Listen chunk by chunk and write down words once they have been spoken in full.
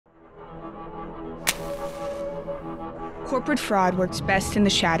Corporate fraud works best in the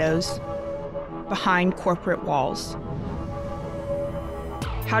shadows, behind corporate walls.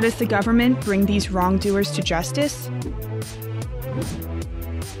 How does the government bring these wrongdoers to justice?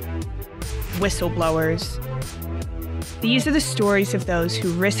 Whistleblowers. These are the stories of those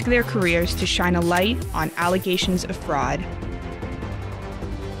who risk their careers to shine a light on allegations of fraud.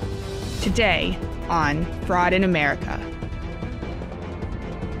 Today on Fraud in America.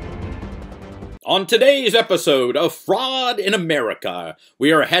 On today's episode of Fraud in America,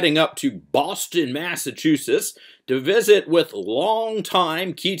 we are heading up to Boston, Massachusetts to visit with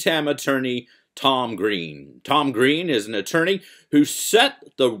longtime qui tam attorney Tom Greene. Tom Greene is an attorney who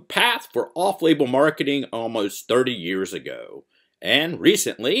set the path for off-label marketing almost 30 years ago, and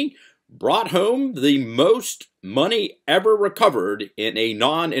recently brought home the most money ever recovered in a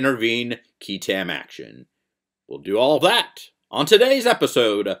non-intervene qui tam action. We'll do all of that on today's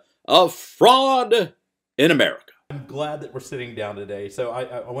episode of Fraud in America. I'm glad that we're sitting down today. So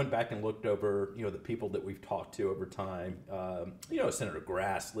I went back and looked over, the people that we've talked to over time. Senator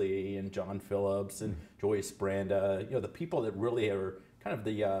Grassley and John Phillips and Joyce Branda. The people that really are kind of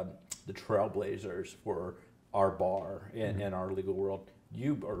the trailblazers for our bar and our legal world.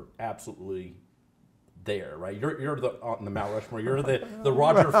 You are absolutely there, right? You're on the Mount Rushmore. You're the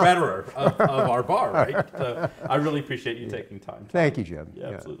Roger Federer of our bar, right? So I really appreciate you taking time. Thank you, Jim. Yeah,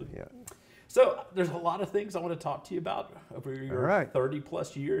 absolutely. Yeah. So there's a lot of things I want to talk to you about over your 30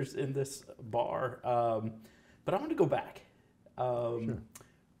 plus years in this bar. But I want to go back. Sure.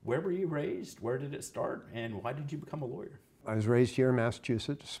 Where were you raised? Where did it start? And why did you become a lawyer? I was raised here in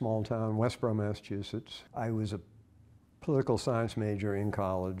Massachusetts, small town, Westboro, Massachusetts. I was a political science major in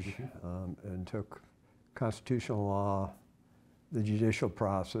college and took constitutional law, the judicial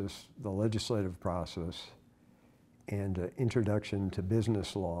process, the legislative process, and introduction to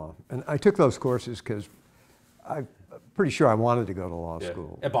business law. And I took those courses because I'm pretty sure I wanted to go to law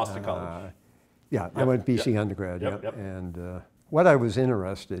school. At Boston College. Yep. I went BC undergrad, Yep. And what I was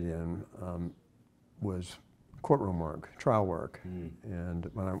interested in was courtroom work, trial work. And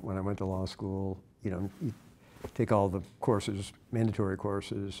when I went to law school, you take all the courses, mandatory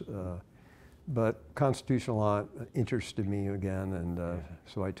courses, but constitutional law interested me again, and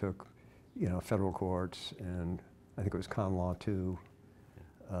so I took, federal courts, and I think it was Con Law 2,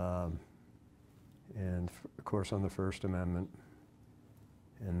 and of course on the First Amendment.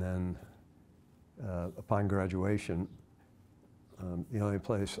 And then upon graduation, the only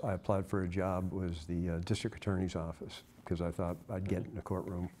place I applied for a job was the district attorney's office, because I thought I'd get in the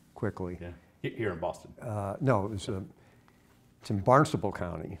courtroom quickly. Yeah. Here in Boston? No, it's in Barnstable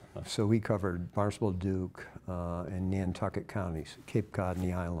County. So we covered Barnstable, Duke, and Nantucket counties, Cape Cod and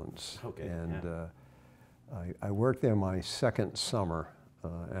the islands. Okay. And I worked there my second summer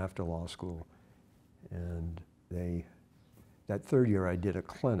after law school. And that third year I did a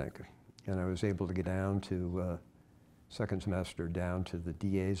clinic, and I was able to get down to, second semester, down to the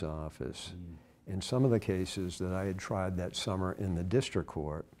DA's office. And some of the cases that I had tried that summer in the district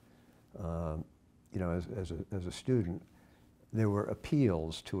court, as a student, there were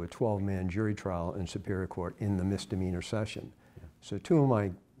appeals to a 12-man jury trial in Superior Court in the misdemeanor session. Yeah. So two of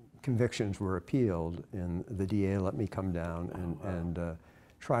my convictions were appealed, and the DA let me come down and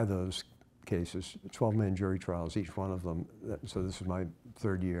try those cases, 12-man jury trials, each one of them. So this is my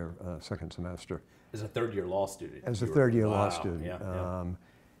third year, second semester. As a third-year law student? As a third-year law student. Yeah.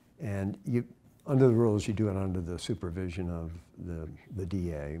 And under the rules, you do it under the supervision of the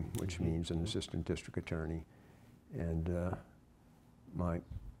DA, which means an assistant district attorney. And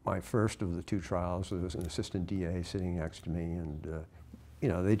my first of the two trials, there was an assistant DA sitting next to me, and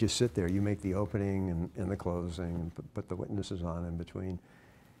they just sit there. You make the opening and the closing, and put the witnesses on in between.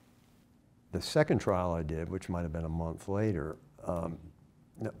 The second trial I did, which might have been a month later,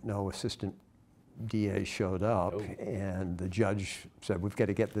 no assistant DA showed up, and the judge said, "We've got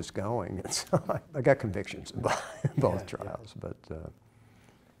to get this going." And so I got convictions in both trials, but.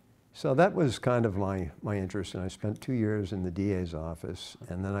 So that was kind of my interest, and I spent 2 years in the DA's office,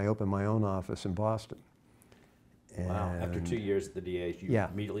 and then I opened my own office in Boston. And wow, after 2 years at the DA's, you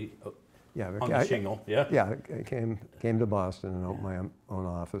immediately on the shingle, Yeah, I came to Boston and opened my own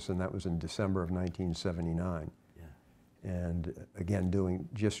office, and that was in December of 1979. Yeah. And again, doing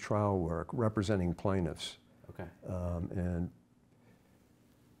just trial work, representing plaintiffs. Okay. And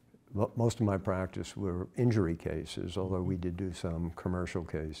most of my practice were injury cases, although we did do some commercial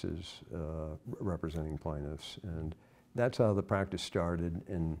cases representing plaintiffs. And that's how the practice started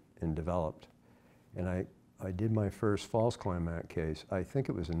and developed. And I did my first False Claim Act case, I think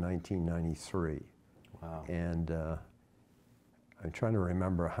it was in 1993. Wow. And I'm trying to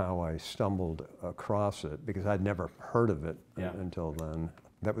remember how I stumbled across it because I'd never heard of it until then.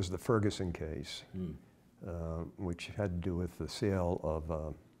 That was the Ferguson case, which had to do with the sale of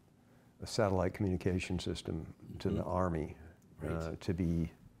a satellite communication system to the Army to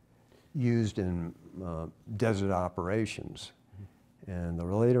be used in desert operations. And the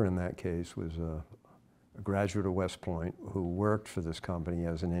relator in that case was a graduate of West Point who worked for this company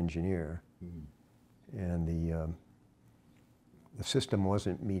as an engineer. And the system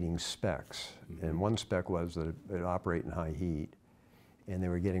wasn't meeting specs. And one spec was that it operate in high heat. And they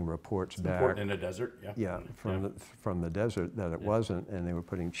were getting reports back. Important in a desert, from the desert that it wasn't, and they were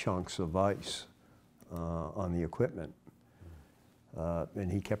putting chunks of ice on the equipment.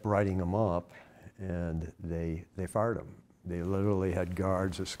 And he kept writing them up, and they fired him. They literally had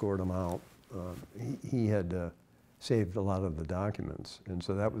guards escort him out. He had saved a lot of the documents, and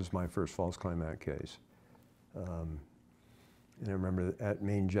so that was my first False Claim Act case. And I remember at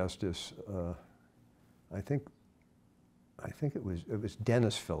Main Justice, I think it was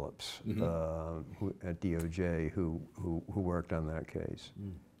Dennis Phillips who, at DOJ who worked on that case,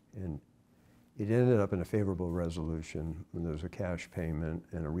 and it ended up in a favorable resolution when there was a cash payment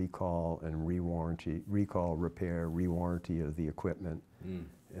and a recall and recall, repair, re-warranty of the equipment.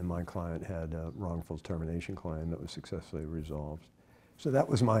 And my client had a wrongful termination claim that was successfully resolved. So that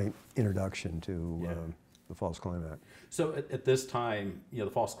was my introduction to the False Claim Act. So at this time, the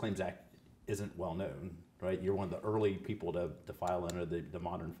False Claims Act isn't well known, right? You're one of the early people to file under the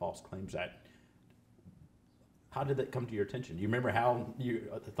modern False Claims Act. How did that come to your attention? Do you remember how you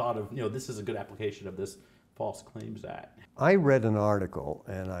thought of, this is a good application of this False Claims Act? I read an article,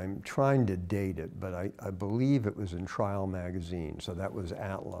 and I'm trying to date it, but I believe it was in Trial Magazine, so that was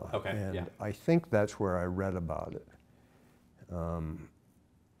ATLA. Okay, and I think that's where I read about it.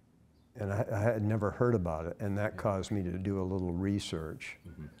 And I had never heard about it, and that caused me to do a little research.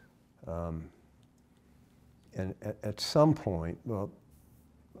 And at some point, well,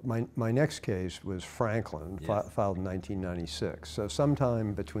 my next case was Franklin, filed in 1996. So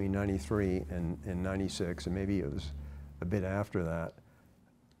sometime between 93 and 96, and maybe it was a bit after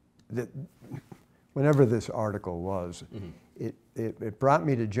that, whenever this article was, it brought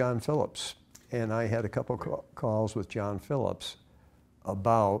me to John Phillips. And I had a couple calls with John Phillips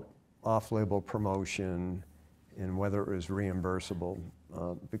about off-label promotion and whether it was reimbursable,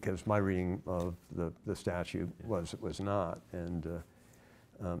 because my reading of the statute was it was not. And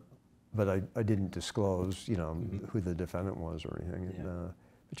but I didn't disclose, who the defendant was or anything.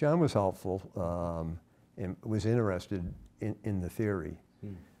 But John was helpful and was interested in the theory.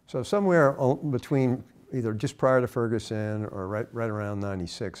 So somewhere between either just prior to Ferguson or right around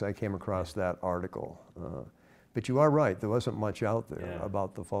 96, I came across that article. But you are right, there wasn't much out there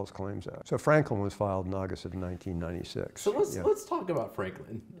about the False Claims Act. So Franklin was filed in August of 1996. So let's talk about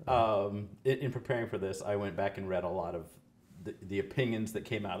Franklin. In preparing for this, I went back and read a lot of the opinions that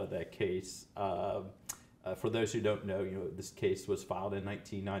came out of that case. For those who don't know, this case was filed in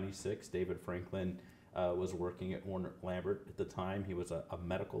 1996. David Franklin was working at Warner Lambert at the time. He was a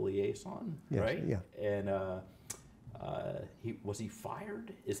medical liaison, right? Yeah. And was he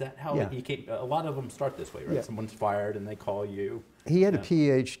fired? Is that how he came? A lot of them start this way, right? Yeah. Someone's fired and they call you. He had a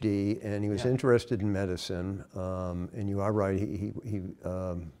PhD and he was interested in medicine. And you are right. He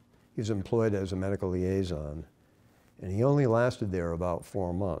was employed as a medical liaison, and he only lasted there about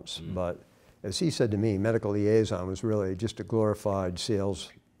 4 months. But as he said to me, medical liaison was really just a glorified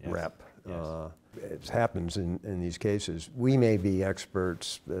sales rep. It happens in these cases. We may be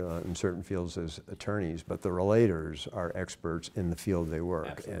experts in certain fields as attorneys, but the relators are experts in the field they work.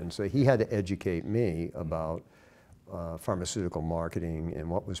 Absolutely. And so he had to educate me about pharmaceutical marketing and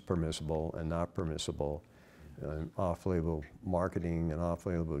what was permissible and not permissible, off-label marketing and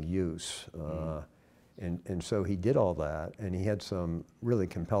off-label use. And so he did all that, and he had some really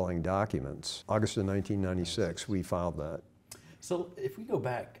compelling documents. August of 1996, we filed that. So if we go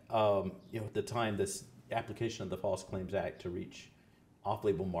back, at the time, this application of the False Claims Act to reach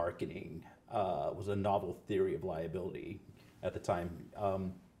off-label marketing was a novel theory of liability at the time.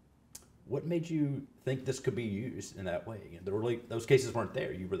 What made you think this could be used in that way? Those cases weren't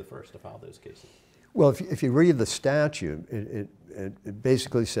there. You were the first to file those cases. Well, if you read the statute, it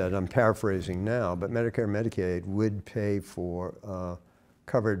basically said, I'm paraphrasing now, but Medicare and Medicaid would pay for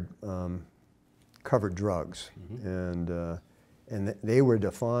covered drugs. And they were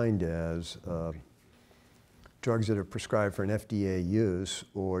defined as drugs that are prescribed for an FDA use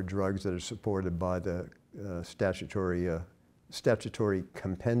or drugs that are supported by the statutory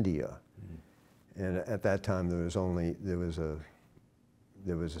compendia. And at that time, there was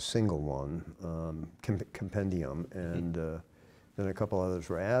a single one, compendium, and then a couple others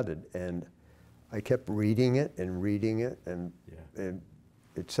were added. And I kept reading it, and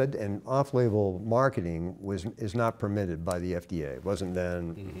it said, and off-label marketing is not permitted by the FDA. It wasn't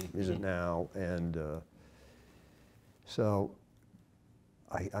then, isn't now. And so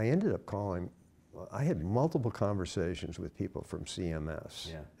I ended up calling, I had multiple conversations with people from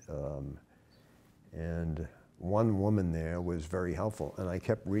CMS. And one woman there was very helpful, and I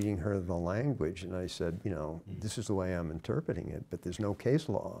kept reading her the language, and I said, you know, this is the way I'm interpreting it, but there's no case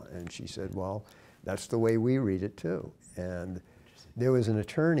law. And she said, well, that's the way we read it too. And there was an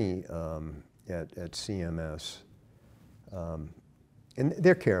attorney at CMS, and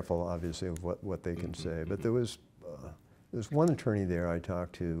they're careful, obviously, of what they can say, but there was one attorney there I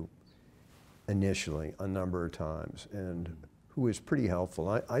talked to initially a number of times, and who was pretty helpful.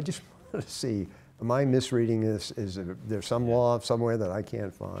 I just want to see, am I misreading this? Is there some law somewhere that I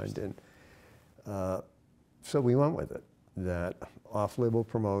can't find? And so we went with it, that off-label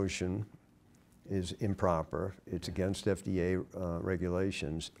promotion is improper, it's against FDA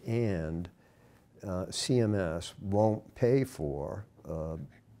regulations, and CMS won't pay for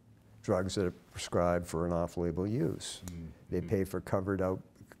drugs that are prescribed for an off-label use. They pay for covered out,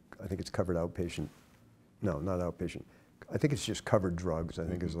 I think it's covered outpatient, no, not outpatient. I think it's just covered drugs, I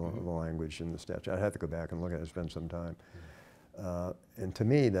think is the language in the statute. I'd have to go back and look at it, spend some time. And to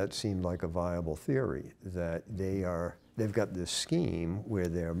me, that seemed like a viable theory, that they've got this scheme where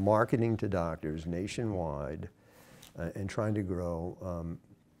they're marketing to doctors nationwide and trying to grow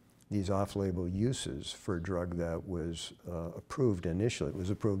these off-label uses for a drug that was approved initially. It was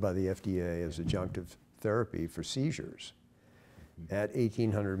approved by the FDA as adjunctive therapy for seizures at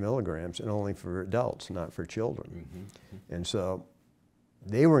 1,800 milligrams, and only for adults, not for children. And so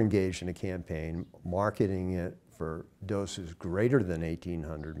they were engaged in a campaign marketing it for doses greater than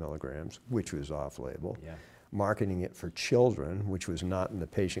 1,800 milligrams, which was off-label, marketing it for children, which was not in the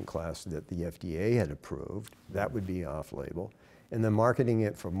patient class that the FDA had approved, that would be off-label, and then marketing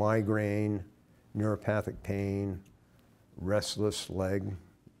it for migraine, neuropathic pain, restless leg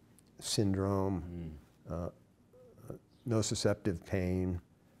syndrome, nociceptive pain,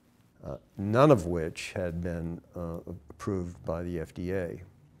 none of which had been approved by the FDA.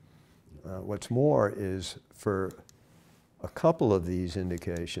 What's more is, for a couple of these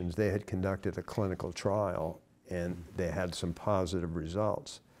indications, they had conducted a clinical trial and they had some positive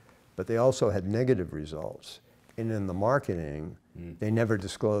results, but they also had negative results. And in the marketing, they never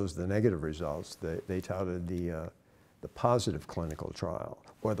disclosed the negative results. They touted the positive clinical trial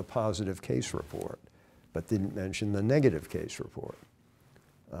or the positive case report, but didn't mention the negative case report.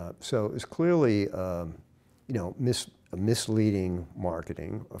 So it was clearly, you know, a misleading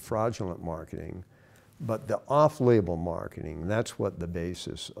marketing, a fraudulent marketing, but the off-label marketing, that's what the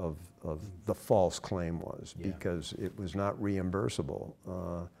basis of the false claim was, because it was not reimbursable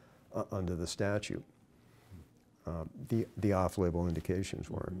under the statute. The off-label indications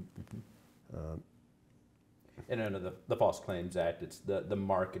weren't. And under the False Claims Act, it's the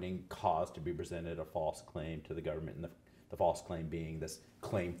marketing cause to be presented a false claim to the government, and the false claim being this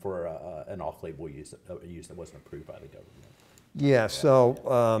claim for an off-label use, a use that wasn't approved by the government. Yeah,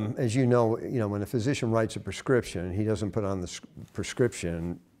 so as you know, when a physician writes a prescription, he doesn't put on the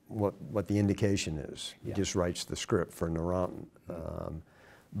prescription what the indication is. He just writes the script for Neurontin.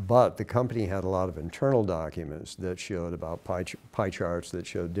 But the company had a lot of internal documents that showed about pie charts that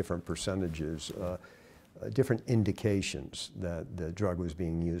showed different percentages, different indications that the drug was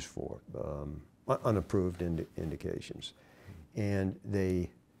being used for, unapproved indications. And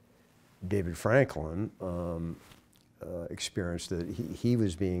David Franklin experienced that he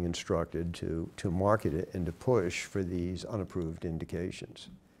was being instructed to market it and to push for these unapproved indications.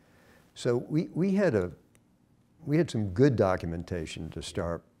 So we had some good documentation to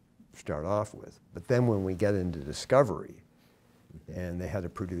start off with, but then when we get into discovery, and they had to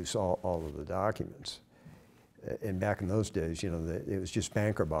produce all of the documents, and back in those days, it was just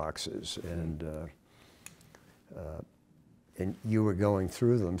banker boxes, and you were going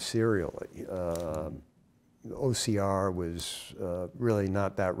through them serially. OCR was really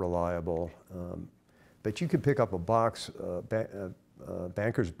not that reliable, but you could pick up a box,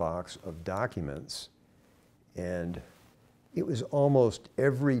 banker's box of documents, and it was almost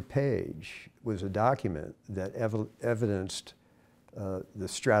every page was a document that evidenced the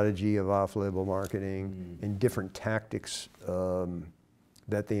strategy of off-label marketing and different tactics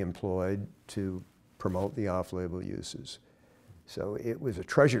that they employed to promote the off-label uses. So it was a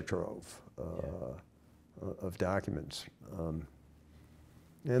treasure trove of documents. And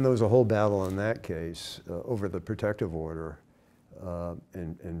there was a whole battle in that case over the protective order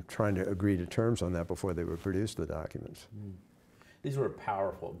and trying to agree to terms on that before they would produce the documents. these were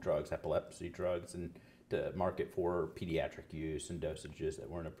powerful drugs, epilepsy drugs, and to market for pediatric use and dosages that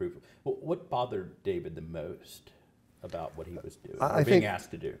weren't approved. What bothered David the most about what he was doing, or being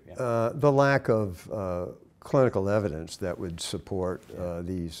asked to do? Yeah. The lack of clinical evidence that would support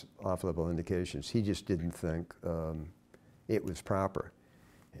these off-label indications. He just didn't think it was proper.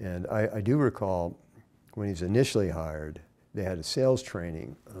 And I do recall when he was initially hired, they had a sales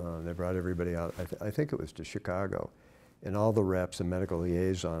training. They brought everybody out, I think it was to Chicago, and all the reps and medical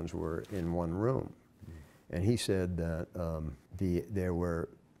liaisons were in one room. And he said that there were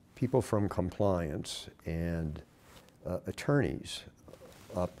people from compliance and attorneys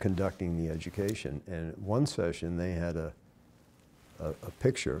up conducting the education. And one session they had a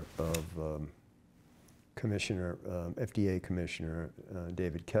picture of FDA Commissioner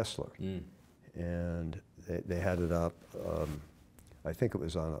David Kessler. And they had it up, I think it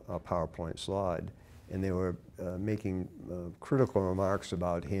was on a PowerPoint slide, and they were making critical remarks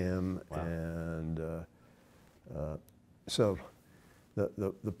about him. Wow. And so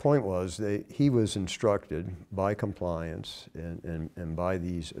the point was he was instructed by compliance and by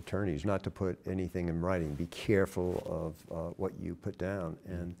these attorneys not to put anything in writing. Be careful of what you put down.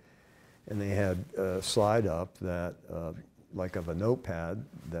 And they had a slide up that, like of a notepad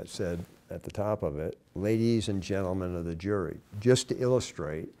that said at the top of it, "Ladies and gentlemen of the jury," just to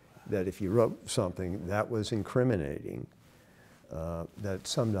illustrate that if you wrote something that was incriminating, that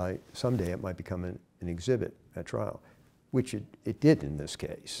someday it might become an exhibit at trial, which it did in this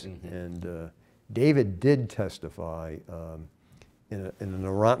case. And David did testify in a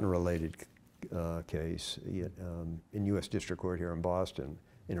Neurontin-related case in U.S. District Court here in Boston,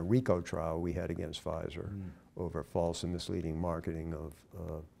 in a RICO trial we had against Pfizer over false and misleading marketing of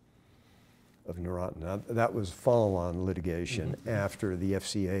Neurontin. Now, that was follow-on litigation after the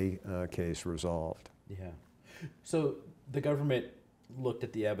FCA case resolved. Yeah. So the government looked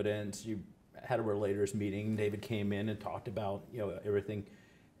at the evidence. You had a relators meeting. David came in and talked about everything,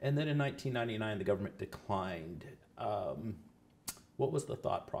 and then in 1999 the government declined. What was the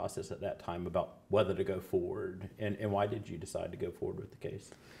thought process at that time about whether to go forward, and why did you decide to go forward with the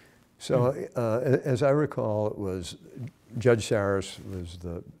case? So as I recall, it was Judge Saris was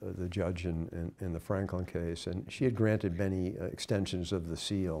the judge in the Franklin case, and she had granted many extensions of the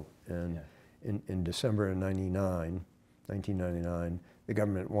seal. And in December of 1999, the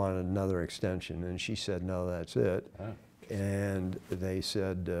government wanted another extension, and she said, "No, that's it." Oh. And they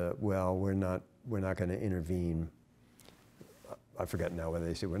said, "Well, we're not going to intervene." I forget now whether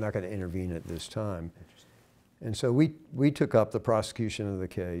they said, "We're not going to intervene at this time." And so we took up the prosecution of the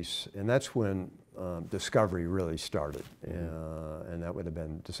case, and that's when discovery really started. And that would have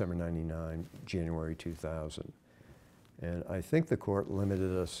been December 99, January 2000. And I think the court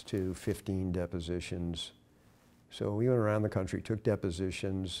limited us to 15 depositions. So we went around the country, took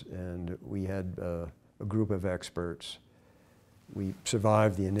depositions, and we had a group of experts. We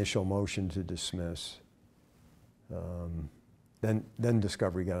survived the initial motion to dismiss. Then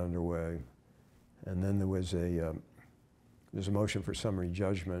discovery got underway. And then there was a motion for summary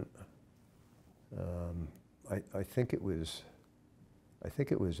judgment. I think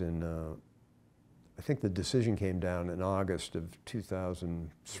the decision came down in August of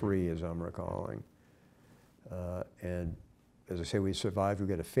 2003, as I'm recalling. And as I say, we survived. We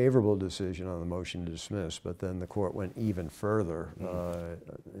got a favorable decision on the motion to dismiss, but then the court went even further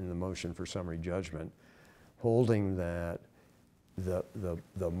in the motion for summary judgment, holding that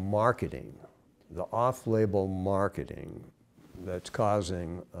the marketing, the off-label marketing that's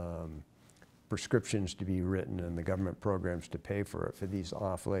causing prescriptions to be written and the government programs to pay for it for these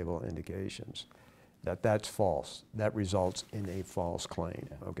off-label indications, that's false. That results in a false claim.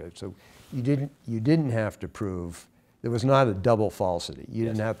 Okay, so you didn't have to prove, there was not a double falsity. You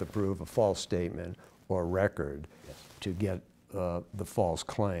didn't have to prove a false statement or record to get the false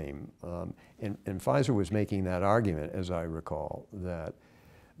claim. And Pfizer was making that argument, as I recall,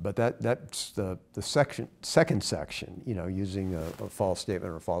 but that's the second section, using a false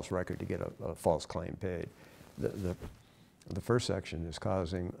statement or a false record to get a false claim paid. The first section is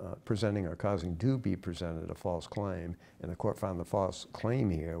presenting or causing to be presented a false claim, and the court found the false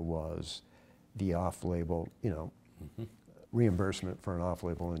claim here was the off-label, reimbursement for an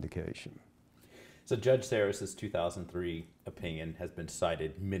off-label indication. So Judge Saris's 2003 opinion has been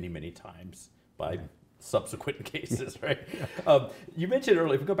cited many, many times by subsequent cases, right? You mentioned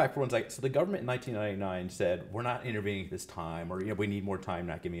earlier, if we go back for 1 second, so the government in 1999 said, we're not intervening at this time, or we need more time,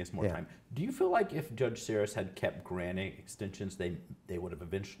 not giving us more time. Do you feel like if Judge Saris had kept granting extensions, they would have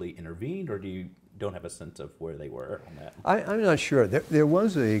eventually intervened, or do don't have a sense of where they were on that. I'm not sure. There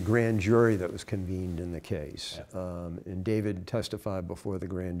was a grand jury that was convened in the case, and David testified before the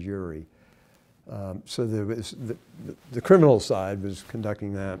grand jury. So there was the criminal side was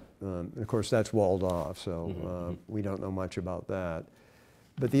conducting that. Of course, that's walled off, so we don't know much about that.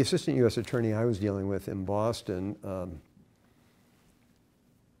 But the assistant U.S. attorney I was dealing with in Boston,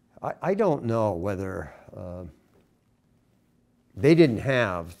 I don't know whether they didn't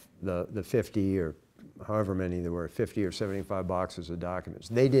have the 50 or however many there were, 50 or 75 boxes of documents.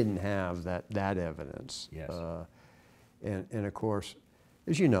 They didn't have that evidence. Yes. And of course,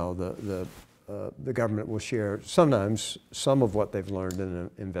 as you know, the government will share sometimes some of what they've learned in an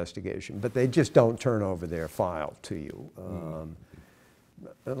investigation, but they just don't turn over their file to you.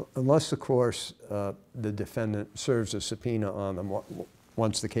 Unless, of course, the defendant serves a subpoena on them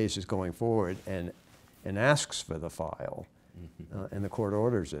once the case is going forward and asks for the file, and the court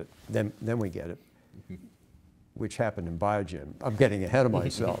orders it, then we get it, which happened in Biogen. I'm getting ahead of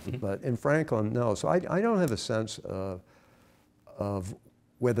myself, but in Franklin, no. So I don't have a sense of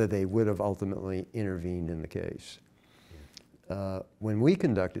whether they would have ultimately intervened in the case. When we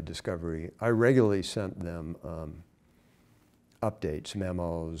conducted discovery, I regularly sent them updates,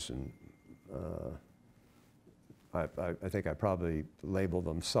 memos, and I think I probably labeled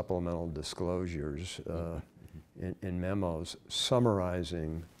them supplemental disclosures in memos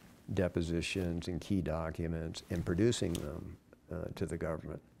summarizing depositions and key documents and producing them to the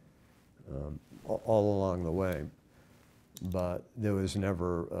government all along the way. But there was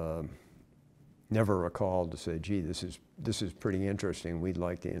never a call to say, gee, this is pretty interesting, we'd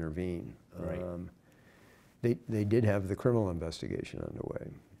like to intervene. Right. They did have the criminal investigation underway.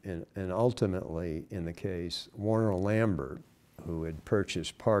 And ultimately, in the case, Warner Lambert, who had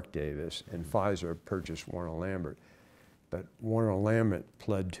purchased Parke-Davis, and Pfizer purchased Warner Lambert, but Warner Lambert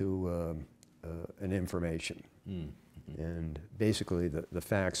pled to an information. And basically, the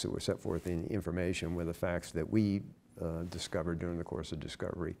facts that were set forth in the information were the facts that we discovered during the course of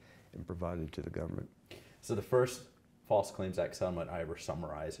discovery and provided to the government. So the first False Claims Act settlement I ever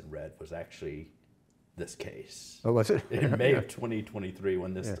summarized and read was actually this case. Oh, was it? In May of 2023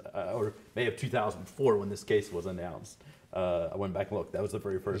 when this, or May of 2004 when this case was announced. I went back and looked. That was the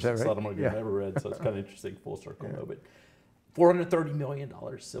very first right? settlement agreement I ever read, so it's kind of interesting, full circle moment. $430 million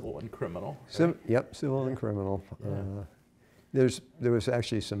civil and criminal. Right? Yep, civil and criminal. There was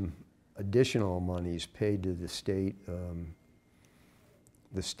actually some additional monies paid to the state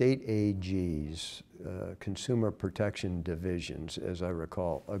AGs, consumer protection divisions, as I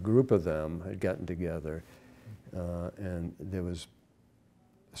recall. A group of them had gotten together, and there was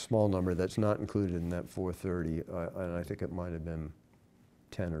a small number that's not included in that 430, and I think it might have been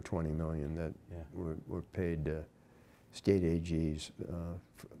 10 or 20 million that were paid to state AGs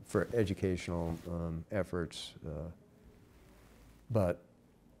for educational efforts. But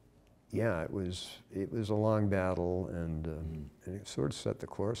yeah, it was a long battle, and it sort of set the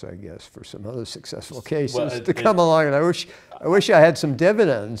course, I guess, for some other successful cases to come along. And I wish I had some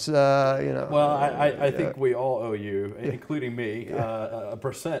dividends. You know. Well, I think we all owe you, including me, a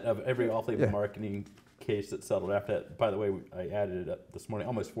percent of every off-label marketing case that settled after that. By the way, I added it up this morning.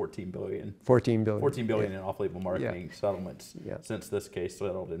 Almost 14 billion. 14 billion. 14 billion in off-label marketing settlements since this case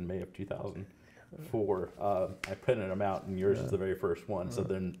settled in May of 2004. I printed them out, and yours is the very first one. So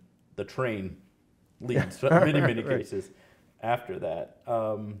then the train leads many cases after that.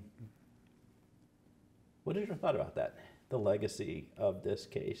 What is your thought about that? The legacy of this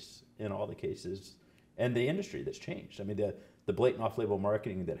case in all the cases and the industry that's changed. I mean, the blatant off-label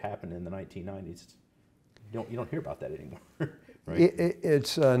marketing that happened in the 1990s, you don't hear about that anymore, right?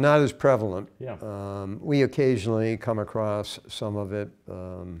 It's not as prevalent. Yeah. We occasionally come across some of it,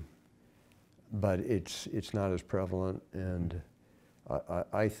 but it's not as prevalent. And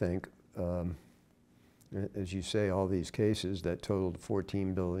I think, as you say, all these cases that totaled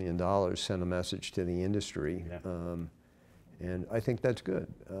 $14 billion sent a message to the industry, and I think that's good.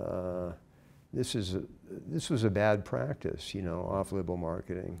 This was a bad practice, you know, off-label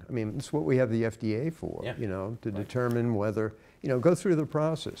marketing. I mean, it's what we have the FDA for, you know, to determine whether, you know, go through the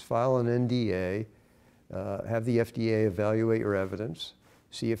process, file an NDA, have the FDA evaluate your evidence,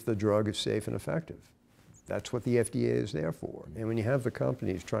 see if the drug is safe and effective. That's what the FDA is there for. And when you have the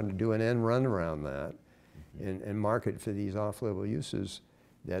companies trying to do an end run around that and market for these off-label uses,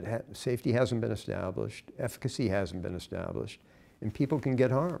 that safety hasn't been established, efficacy hasn't been established, and people can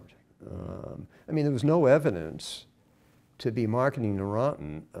get harmed. I mean, there was no evidence to be marketing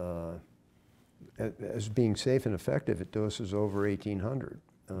Neurontin as being safe and effective at doses over 1,800,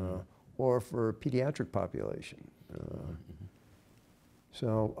 or for a pediatric population.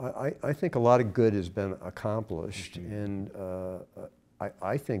 So I think a lot of good has been accomplished, and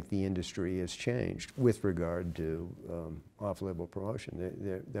I think the industry has changed with regard to off-label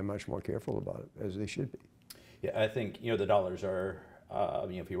promotion. They're much more careful about it, as they should be. Yeah, I think the dollars are.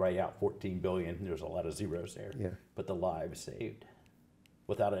 If you write out 14 billion, there's a lot of zeros there. Yeah. But the lives saved,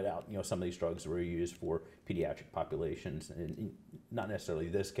 without a doubt. Some of these drugs were used for pediatric populations, and not necessarily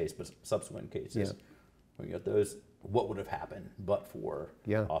this case, but subsequent cases. Yeah. Those, what would have happened but for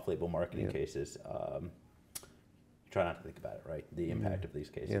off-label marketing cases? Try not to think about it, right? The impact of these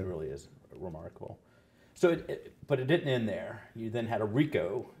cases really is remarkable. So, but it didn't end there. You then had a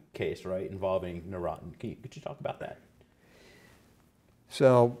RICO case, right, involving Neurontin. Could you talk about that?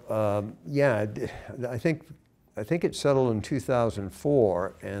 So I think it settled in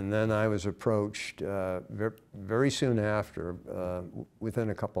 2004, and then I was approached very soon after, within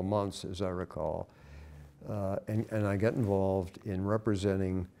a couple months, as I recall, and I got involved in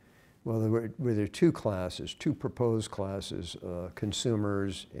representing. Well, there were two classes, two proposed classes: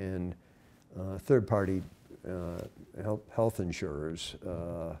 consumers and third-party health insurers,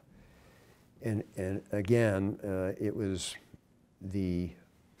 and again, it was the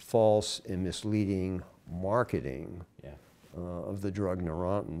false and misleading marketing of the drug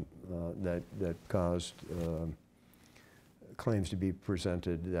Neurontin that caused claims to be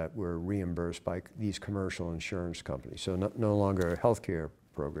presented that were reimbursed by these commercial insurance companies, so no longer healthcare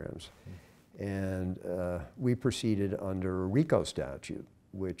programs. And we proceeded under a RICO statute,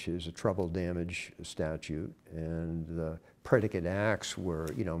 which is a treble damage statute, and the predicate acts were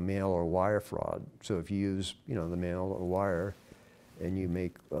mail or wire fraud. So if you use the mail or wire and you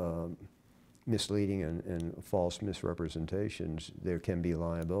make misleading and false misrepresentations, there can be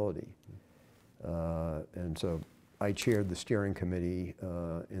liability. And so I chaired the steering committee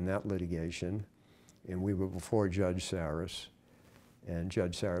in that litigation, and we were before Judge Saris, and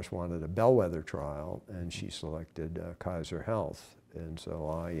Judge Saris wanted a bellwether trial, and she selected Kaiser Health. And so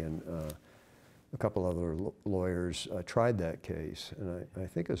I and a couple other lawyers tried that case, and I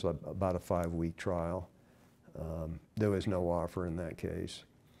think it was about a 5-week trial. There was no offer in that case.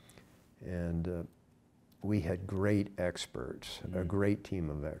 And we had great experts, a great team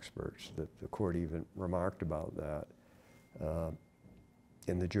of experts. That the court even remarked about that.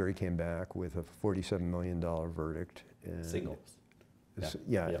 And the jury came back with a $47 million verdict. And Singles.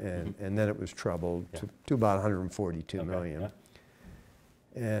 And then it was trebled to about 142 million.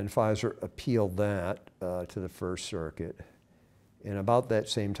 And Pfizer appealed that to the First Circuit. And about that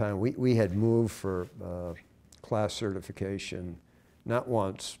same time, we had moved for class certification, not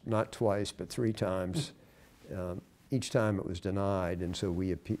once, not twice, but 3 times. Each time it was denied, and so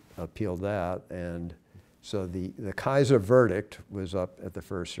we appealed that. And so the Kaiser verdict was up at the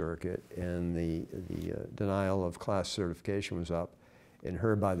First Circuit, and the denial of class certification was up and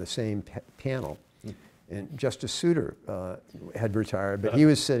heard by the same panel. And Justice Souter had retired, but he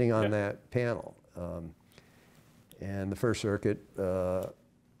was sitting on that panel. And the First Circuit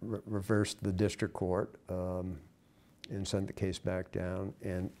reversed the district court and sent the case back down.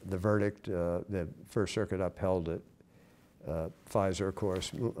 And the verdict, the First Circuit upheld it. Pfizer, of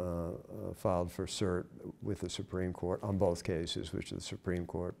course, filed for cert with the Supreme Court on both cases, which the Supreme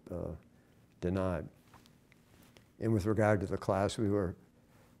Court denied. And with regard to the class, we were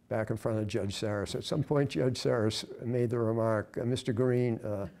back in front of Judge Saris. At some point, Judge Saris made the remark, Mr. Greene,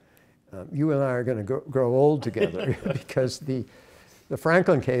 you and I are going to grow old together because the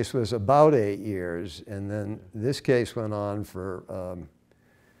Franklin case was about 8 years, and then this case went on for,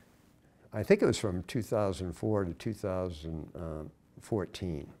 I think it was from 2004 to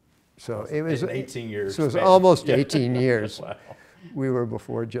 2014. So it was 18 years. So it was almost 18 years. Wow. We were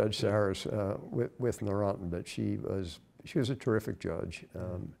before Judge Saris with Neurontin, but she was a terrific judge.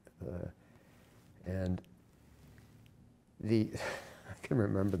 And I can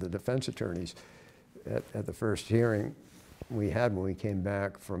remember the defense attorneys at the first hearing we had when we came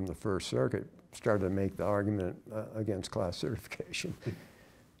back from the First Circuit started to make the argument against class certification.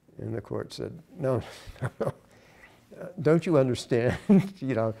 And the court said, no, don't you understand?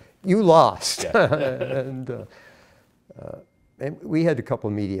 You lost. Yeah. And we had a couple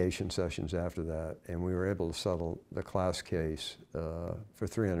of mediation sessions after that, and we were able to settle the class case for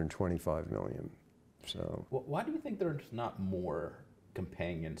 $325 million. So, well, why do you think there's not more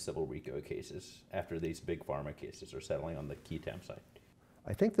companion civil RICO cases after these big pharma cases are settling on the Ketam side?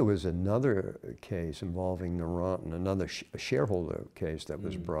 I think there was another case involving Neurontin, another shareholder case that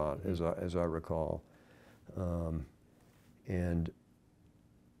was brought, as I recall. And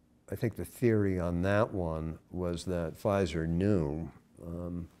I think the theory on that one was that Pfizer knew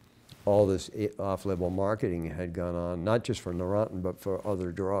all this off-label marketing had gone on, not just for Neurontin, but for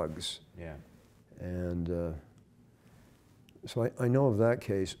other drugs. Yeah. And so I know of that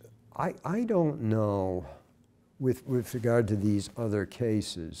case. I don't know, with regard to these other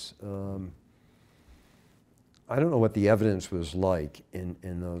cases, I don't know what the evidence was like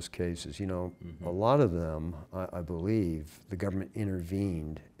in those cases. You know, a lot of them, I believe, the government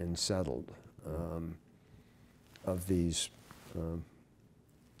intervened and settled of these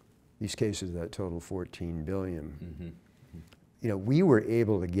cases that total $14 billion. You know, we were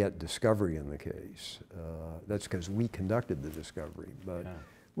able to get discovery in the case. That's because we conducted the discovery. But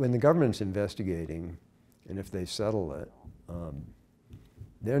when the government's investigating, and if they settle it,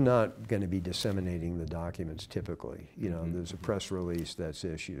 they're not going to be disseminating the documents typically. You know, there's a press release that's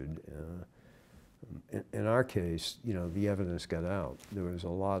issued. In our case, you know, the evidence got out. There was a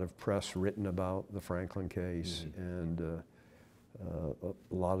lot of press written about the Franklin case, and a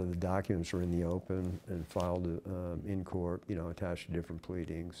lot of the documents were in the open and filed in court, you know, attached to different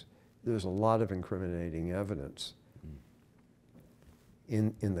pleadings. There's a lot of incriminating evidence.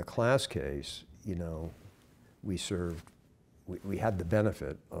 In the class case, you know, we had the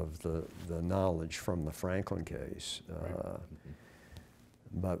benefit of the knowledge from the Franklin case,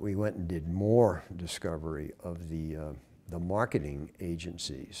 but we went and did more discovery of the marketing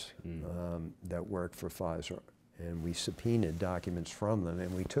agencies that worked for Pfizer, and we subpoenaed documents from them,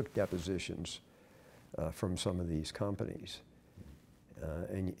 and we took depositions from some of these companies.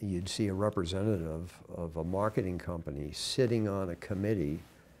 And you'd see a representative of a marketing company sitting on a committee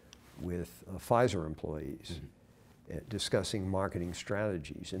with Pfizer employees discussing marketing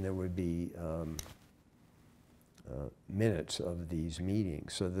strategies, and there would be minutes of these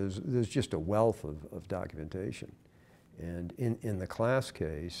meetings. So there's just a wealth of documentation. And in the class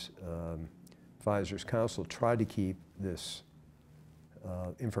case, Pfizer's counsel tried to keep this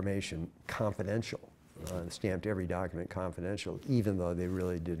information confidential, stamped every document confidential, even though they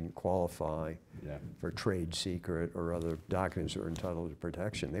really didn't qualify for trade secret or other documents that were entitled to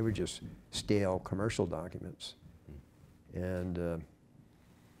protection. They were just stale commercial documents. And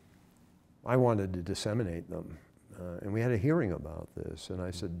I wanted to disseminate them. And we had a hearing about this, and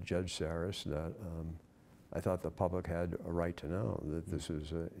I said to Judge Saris that I thought the public had a right to know that this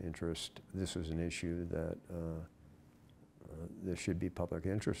was this was an issue that there should be public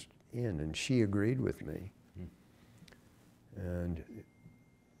interest in, and she agreed with me. And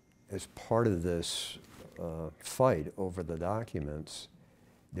as part of this fight over the documents,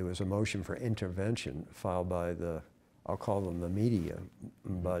 there was a motion for intervention filed by I'll call them the media,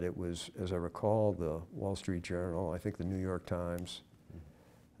 but it was, as I recall, the Wall Street Journal, I think the New York Times,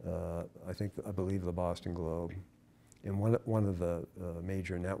 I believe the Boston Globe, and one of the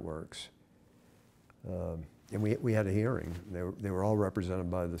major networks. And we had a hearing. They were all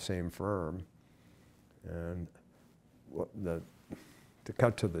represented by the same firm. And to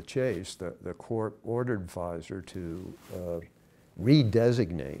cut to the chase, the court ordered Pfizer to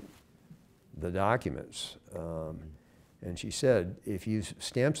redesignate the documents. And she said, if you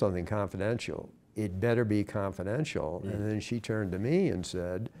stamp something confidential, it better be confidential. And then she turned to me and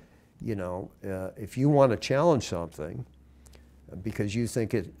said, you know, if you want to challenge something because you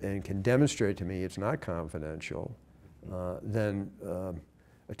think it and can demonstrate to me it's not confidential, then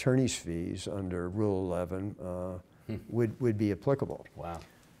attorney's fees under Rule 11 would be applicable. Wow.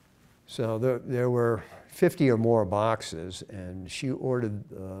 So there were 50 or more boxes, and she ordered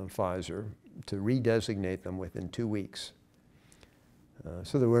Pfizer to redesignate them within 2 weeks.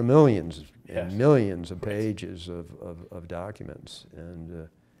 So there were millions and millions of pages of documents, and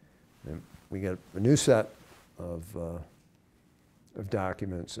we got a new set of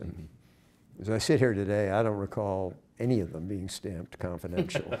documents. And as I sit here today, I don't recall any of them being stamped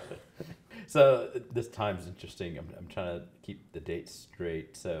confidential. So this time's interesting. I'm trying to keep the dates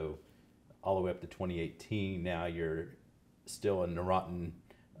straight. So all the way up to 2018, now you're still in Neurontin,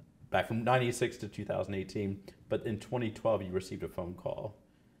 back from 96 to 2018. But in 2012, you received a phone call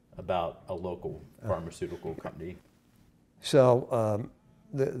about a local pharmaceutical company. So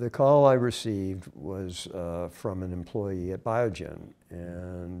the call I received was from an employee at Biogen,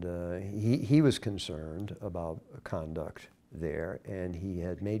 and he was concerned about conduct there, and he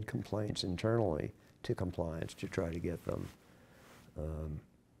had made complaints internally to compliance to try to get them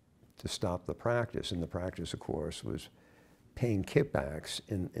to stop the practice. And the practice, of course, was paying kickbacks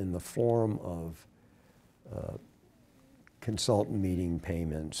in the form of consultant meeting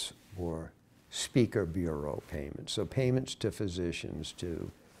payments or speaker bureau payments. So payments to physicians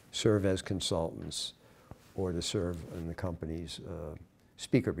to serve as consultants or to serve in the company's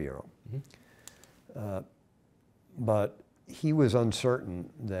speaker bureau. But he was uncertain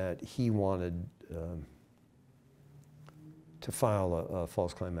that he wanted to file a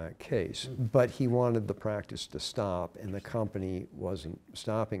False Claim Act case, but he wanted the practice to stop, and the company wasn't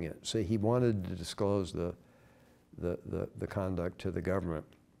stopping it. So he wanted to disclose the conduct to the government.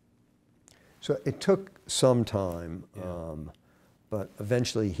 So it took some time, but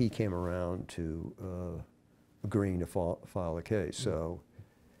eventually he came around to agreeing to file a case. So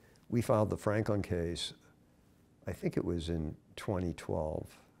we filed the Franklin case, I think it was in 2012.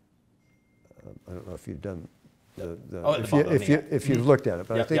 I don't know if you've done if you've looked at it,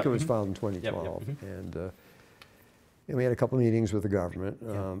 but I think it was filed in 2012. And we had a couple meetings with the government,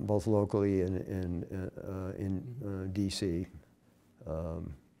 both locally and in D.C.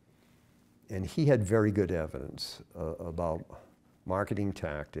 And he had very good evidence about marketing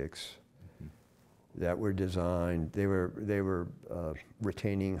tactics that were designed. They were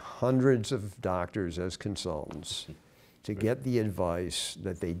retaining hundreds of doctors as consultants to get the advice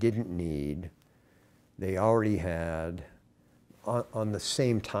that they didn't need, they already had, on the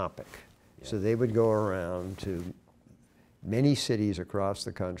same topic. So they would go around to many cities across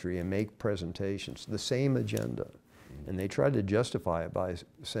the country and make presentations, the same agenda. And they tried to justify it by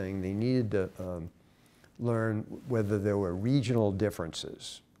saying they needed to learn whether there were regional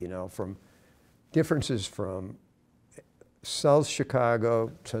differences, from differences from South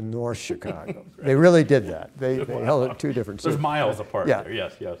Chicago to North Chicago. They really did that. They held it two different cities. There's miles apart there,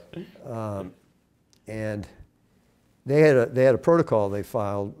 yes. And they had a protocol they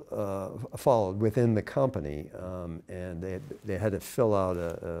followed within the company, and they had to fill out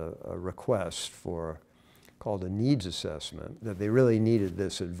a request called a needs assessment, that they really needed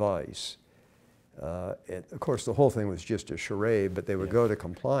this advice. Of course, the whole thing was just a charade, but they would go to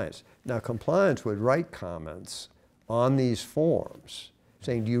compliance. Now, compliance would write comments on these forms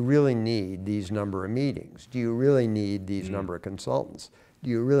saying, do you really need these number of meetings? Do you really need these number of consultants? Do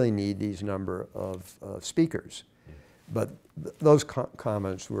you really need these number of speakers? But those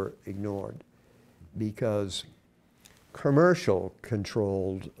comments were ignored because commercial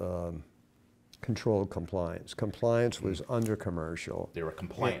controlled compliance. Compliance was under commercial. They were a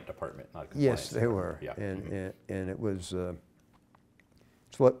compliant department, not a compliance Yes, they were. Yeah. And it was,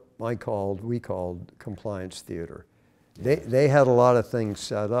 it's what we called compliance theater. They had a lot of things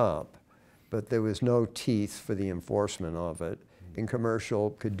set up, but there was no teeth for the enforcement of it. And commercial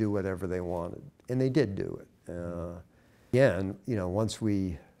could do whatever they wanted. And they did do it. Again, once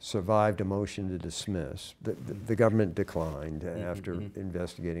we survived a motion to dismiss, the government declined after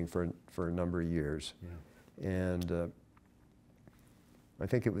investigating for a number of years. And I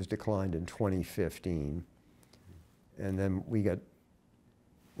think it was declined in 2015. And then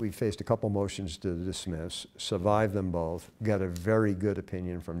we faced a couple motions to dismiss, survived them both, got a very good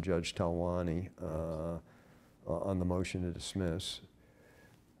opinion from Judge Talwani on the motion to dismiss.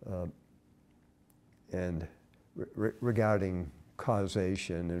 And regarding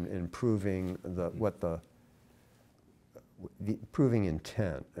causation and proving proving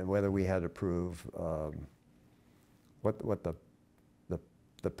intent, and whether we had to prove what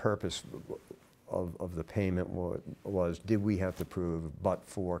the purpose of the payment was. Did we have to prove but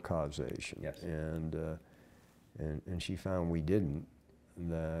for causation? Yes. And she found we didn't.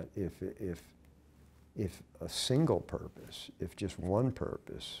 That if a single purpose, if just one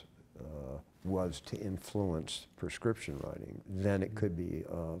purpose was to influence prescription writing, then it could be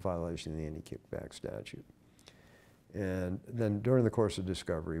a violation of the anti-kickback statute. And then during the course of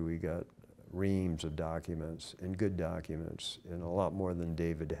discovery, we got reams of documents, and good documents, and a lot more than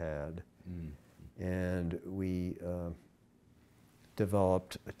David had. And we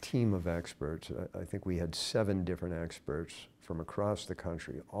developed a team of experts. I think we had 7 different experts from across the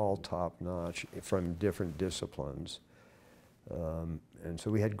country, all top-notch from different disciplines. And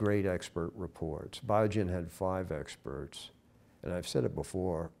so we had great expert reports. Biogen had 5 experts. And I've said it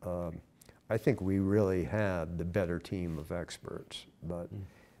before, I think we really had the better team of experts. But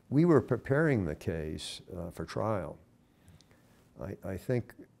we were preparing the case for trial. I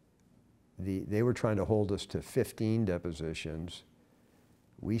think they were trying to hold us to 15 depositions.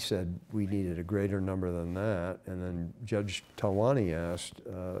 We said we needed a greater number than that. And then Judge Talwani asked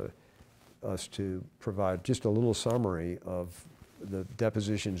us to provide just a little summary of the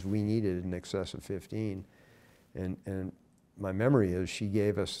depositions we needed in excess of 15. And my memory is she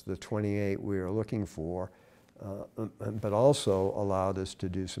gave us the 28 we were looking for, but also allowed us to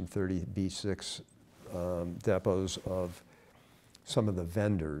do some 30B6 depots of some of the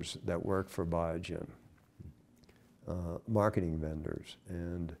vendors that work for Biogen, marketing vendors.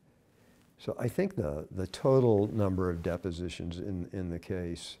 And so I think the total number of depositions in the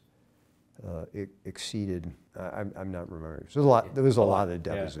case exceeded. I'm not remembering. There was a lot of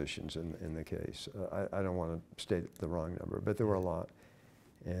depositions in the case. I don't want to state the wrong number, but there were a lot.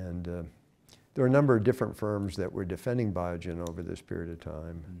 And there were a number of different firms that were defending Biogen over this period of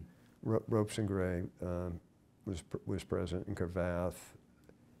time. Ropes and Gray was present, and Cravath,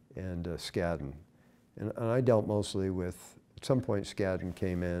 and Skadden. And I dealt mostly with, at some point Skadden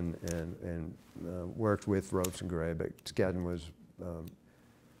came in and worked with Ropes and Gray, but Skadden was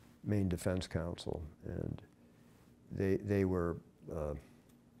main defense counsel, and they were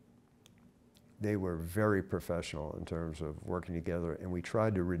very professional in terms of working together, and we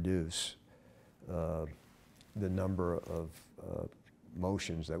tried to reduce the number of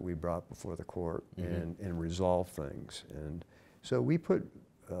motions that we brought before the court and resolve things. And so we put,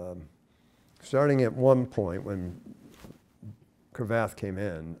 starting at one point when Cravath came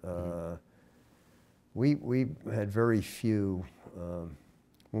in, we had very few,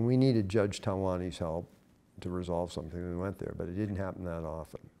 when we needed Judge Talwani's help to resolve something, we went there, but it didn't happen that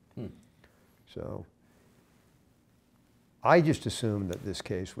often. So I just assumed that this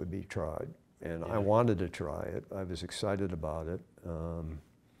case would be tried, and I wanted to try it. I was excited about it.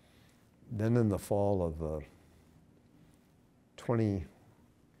 Then in the fall of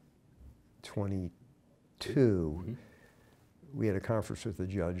 2022, we had a conference with the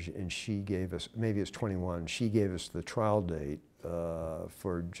judge, and she gave us, maybe it's 21, she gave us the trial date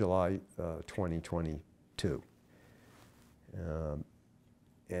for July 2022.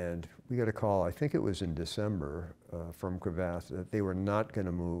 And we got a call, I think it was in December, from Cravath that they were not going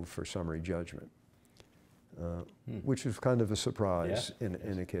to move for summary judgment, which was kind of a surprise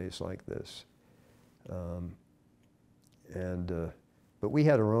in a case like this. But we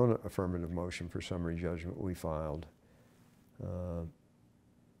had our own affirmative motion for summary judgment we filed.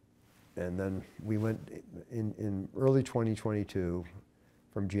 And then we went in early 2022,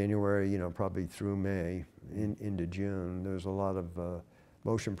 from January, probably through May, into June. There was a lot of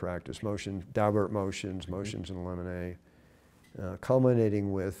motion practice, Daubert motions, motions in limine,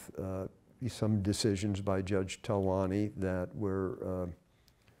 culminating with some decisions by Judge Talwani that were,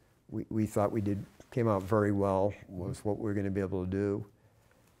 we thought came out very well with what we were going to be able to do.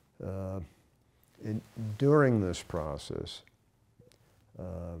 And during this process,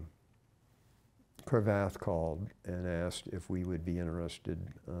 Cravath called and asked if we would be interested,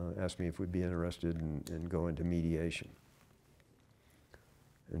 asked me if we'd be interested in going to mediation.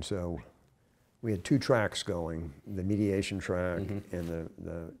 And so we had two tracks going, the mediation track and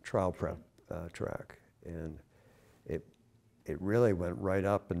the trial prep track. And it really went right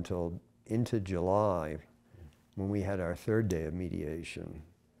up until into July, when we had our third day of mediation.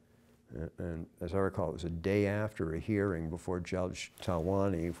 And as I recall, it was a day after a hearing before Judge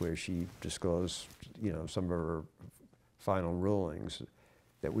Talwani, where she disclosed, some of her final rulings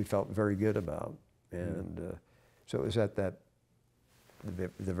that we felt very good about. And so it was at the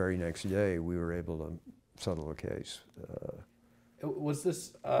very next day we were able to settle the case. Was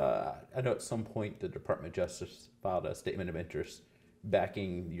this, I know at some point the Department of Justice filed a statement of interest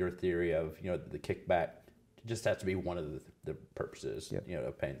backing your theory of, the kickback just has to be one of the purposes,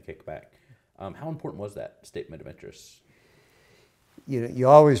 of paying the kickback. How important was that statement of interest? You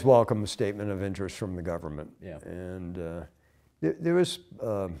always welcome a statement of interest from the government. Yeah. And there's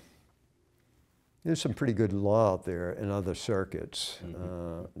some pretty good law out there in other circuits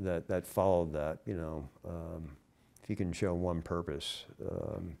that followed that. If you can show one purpose,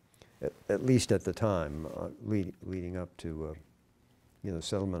 at least at the time, leading up to the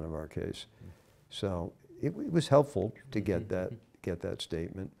settlement of our case. So it was helpful to get that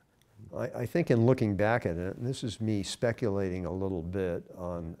statement. I think in looking back at it, and this is me speculating a little bit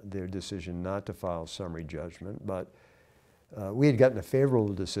on their decision not to file summary judgment, but we had gotten a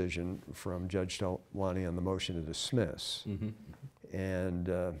favorable decision from Judge Talwani on the motion to dismiss. And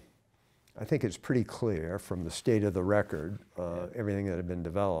I think it's pretty clear from the state of the record, everything that had been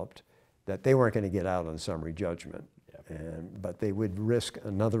developed, that they weren't going to get out on summary judgment. But they would risk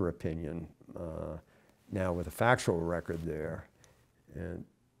another opinion now with a factual record there. And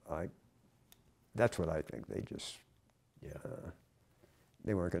that's what I think. They just,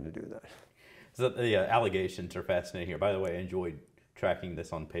 they weren't going to do that. So the allegations are fascinating here. By the way, I enjoyed tracking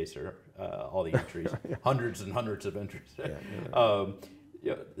this on Pacer, all the entries, hundreds and hundreds of entries.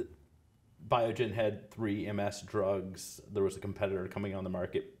 Biogen had 3 MS drugs. There was a competitor coming on the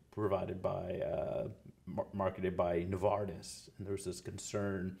market provided by, marketed by Novartis. And there was this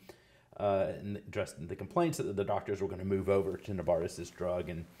concern and addressed the complaints that the doctors were going to move over to Novartis's drug,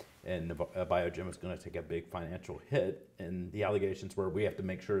 and Biogen was going to take a big financial hit. And the allegations were, we have to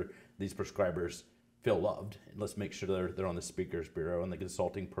make sure these prescribers feel loved. And let's make sure they're on the Speakers Bureau and the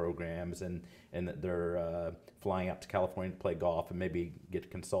consulting programs, and that they're flying out to California to play golf and maybe get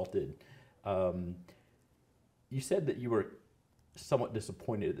consulted. You said that you were somewhat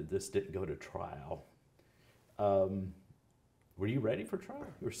disappointed that this didn't go to trial. Were you ready for trial?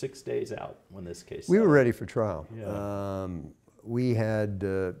 You were 6 days out when this case We were ready for trial. Yeah. We had,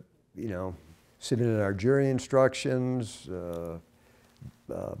 submitted our jury instructions.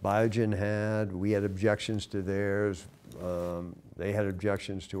 Biogen had. We had objections to theirs. They had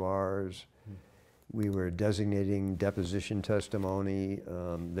objections to ours. We were designating deposition testimony.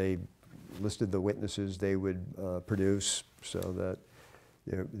 They listed the witnesses they would produce so that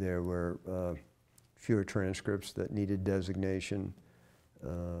there were fewer transcripts that needed designation.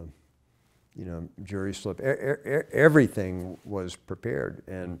 Jury slip. Everything was prepared,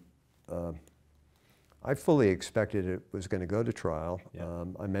 and I fully expected it was going to go to trial. Yeah.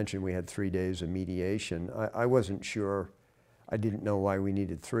 I mentioned we had 3 days of mediation. I wasn't sure. I didn't know why we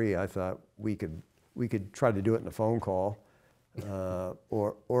needed 3. I thought we could try to do it in a phone call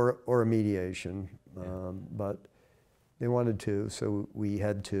or a mediation, but they wanted 2, so we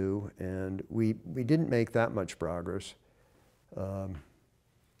had 2, and we didn't make that much progress. And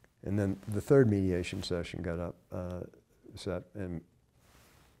then the 3rd mediation session got set, and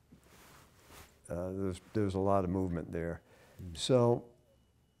there was a lot of movement there. So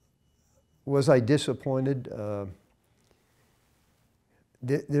was I disappointed?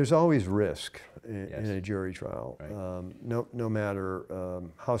 There's always risk in a jury trial, right. No matter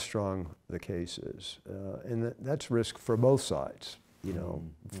how strong the case is. And that's risk for both sides,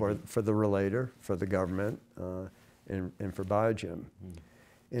 for the relator, for the government, and for Biogen.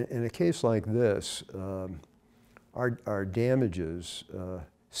 In a case like this, our damages,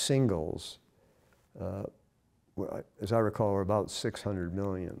 singles, as I recall, were about 600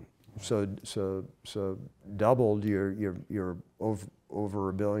 million. So doubled your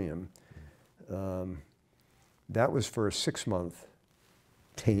over $1 billion. That was for a 6-month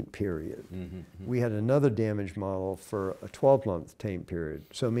taint period. We had another damage model for a 12-month taint period.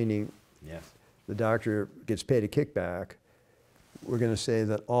 So meaning, the doctor gets paid a kickback. We're going to say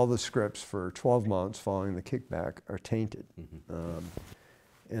that all the scripts for 12 months following the kickback are tainted.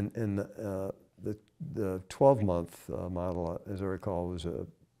 And the 12-month model, as I recall, was a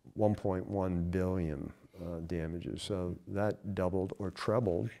 1.1 billion damages. So that doubled or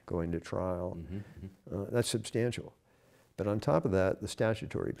trebled going to trial. That's substantial. But on top of that, the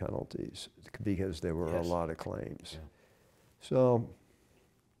statutory penalties, because there were a lot of claims. So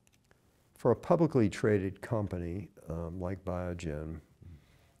for a publicly traded company like Biogen,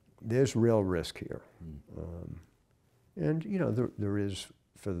 there's real risk here. And there is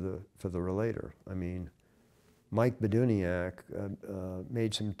for the relator. I mean, Mike Bawduniak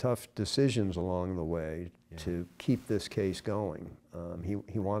made some tough decisions along the way to keep this case going.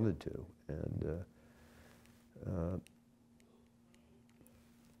 He wanted to, and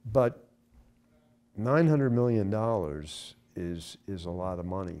but $900 million is a lot of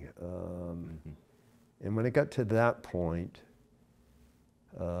money. And when it got to that point,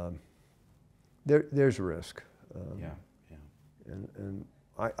 there's risk. And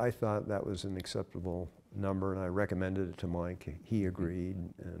I thought that was an acceptable number, and I recommended it to Mike. He agreed,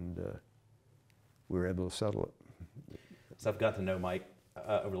 and we were able to settle it. So I've got to know Mike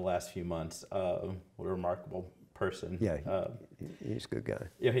over the last few months. What a remarkable person. Yeah, he's a good guy.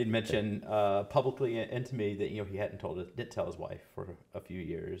 He'd mentioned publicly and to me that he didn't tell his wife for a few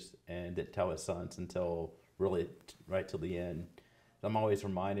years, and didn't tell his sons until really right till the end. I'm always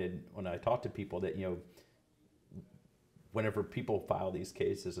reminded when I talk to people that whenever people file these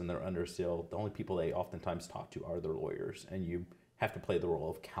cases and they're under seal, the only people they oftentimes talk to are their lawyers, and you have to play the role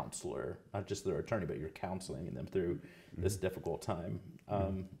of counselor, not just their attorney, but you're counseling them through this difficult time.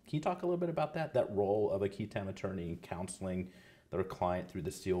 Can you talk a little bit about that role of a key time attorney counseling their client through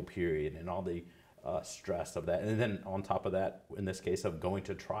the seal period and all the stress of that, and then on top of that, in this case, of going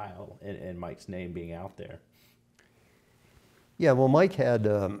to trial and Mike's name being out there? Yeah, well, Mike had,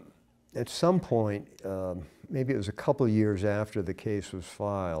 at some point, maybe it was a couple of years after the case was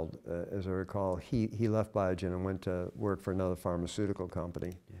filed, as I recall, he left Biogen and went to work for another pharmaceutical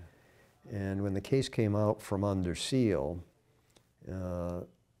company. And when the case came out from under seal,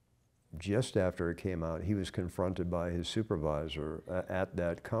 just after it came out, he was confronted by his supervisor at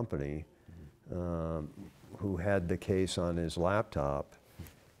that company, who had the case on his laptop,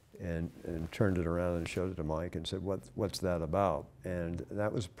 and turned it around and showed it to Mike and said, what's that about? And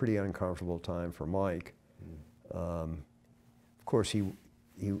that was a pretty uncomfortable time for Mike. Of course, he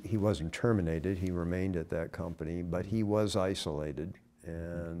wasn't terminated. He remained at that company, but he was isolated,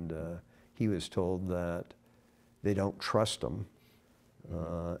 and he was told that they don't trust him.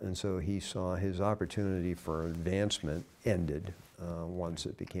 And so he saw his opportunity for advancement ended once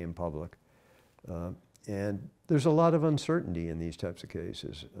it became public. And there's a lot of uncertainty in these types of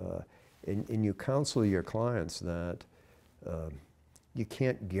cases. And you counsel your clients that you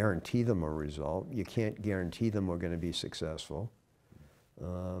can't guarantee them a result. You can't guarantee them we're going to be successful.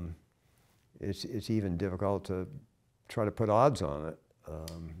 It's even difficult to try to put odds on it.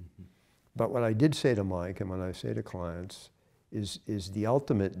 But what I did say to Mike, and what I say to clients, is the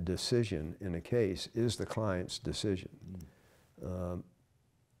ultimate decision in a case is the client's decision.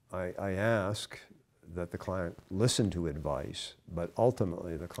 I ask that the client listen to advice, but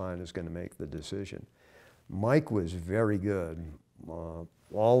ultimately the client is going to make the decision. Mike was very good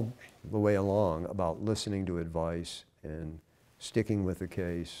all the way along about listening to advice and sticking with the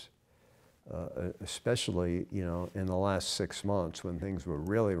case, especially, you know, in the last 6 months when things were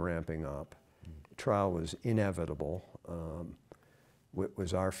really ramping up. Trial was inevitable,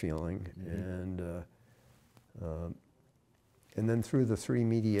 was our feeling, and then through the 3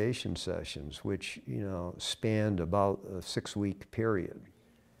 mediation sessions, which, you know, spanned about a 6-week period.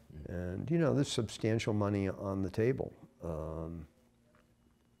 And, you know, there's substantial money on the table.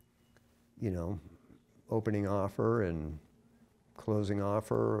 You know, opening offer and closing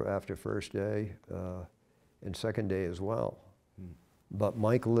offer after first day and second day as well. But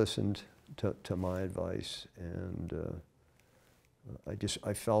Mike listened to my advice, and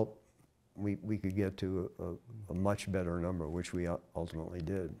I felt we could get to a much better number, which we ultimately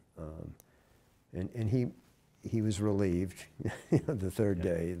did. And he was relieved the third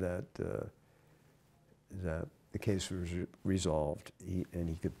day that the case was resolved, and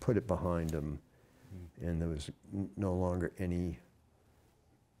he could put it behind him, and there was no longer any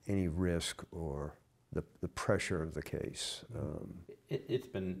risk or the pressure of the case. It's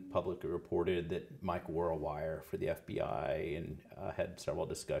been publicly reported that Mike wore a wire for the FBI and had several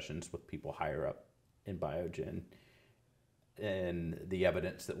discussions with people higher up in Biogen, and the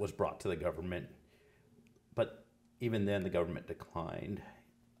evidence that was brought to the government. But even then, the government declined.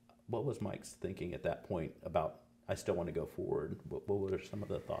 What was Mike's thinking at that point about, I still want to go forward? What were some of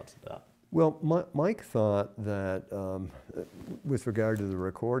the thoughts of that? Well, Mike thought that, with regard to the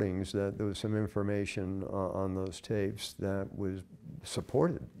recordings, that there was some information on those tapes that was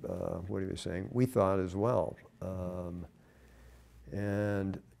supported what he was saying. We thought as well.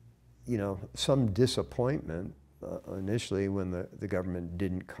 And, you know, some disappointment initially when the government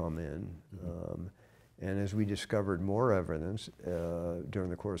didn't come in. And as we discovered more evidence during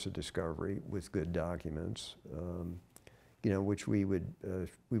the course of discovery with good documents, you know, which we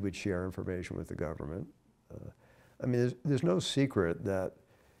would share information with the government. I mean, there's no secret that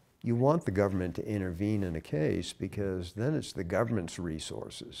you want the government to intervene in a case because then it's the government's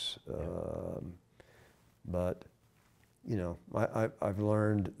resources. But, you know, I've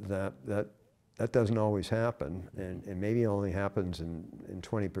learned that doesn't always happen, and maybe only happens in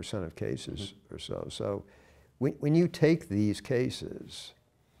 20% of cases or so. So when you take these cases,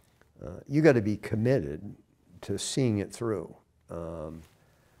 you got to be committed to seeing it through.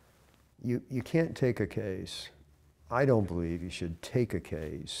 You can't take a case. I don't believe you should take a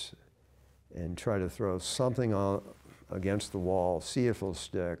case and try to throw something against the wall, see if it'll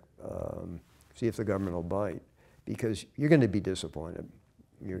stick, see if the government will bite, because you're going to be disappointed.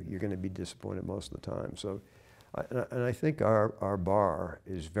 You're going to be disappointed most of the time. So, and I think our bar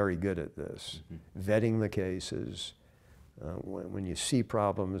is very good at this, vetting the cases. When you see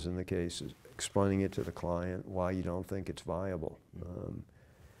problems in the cases, explaining it to the client why you don't think it's viable.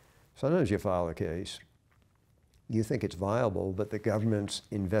 Sometimes you file a case, you think it's viable, but the government's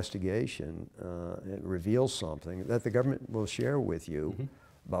investigation it reveals something that the government will share with you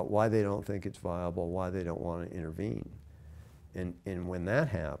about why they don't think it's viable, why they don't want to intervene. And when that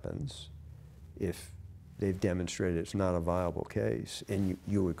happens, if they've demonstrated it's not a viable case and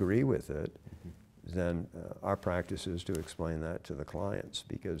you agree with it, then our practice is to explain that to the clients,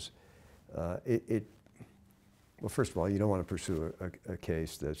 because well, first of all, you don't want to pursue a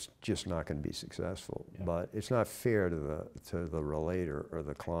case that's just not going to be successful. But it's not fair to the relator or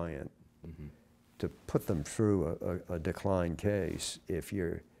the client to put them through a declined case if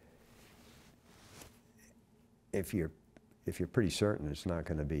you're pretty certain it's not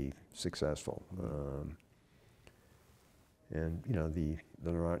going to be successful. And you know, the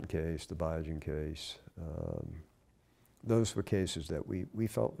Norton case, the Biogen case, those were cases that we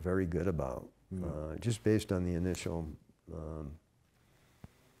felt very good about, just based on the initial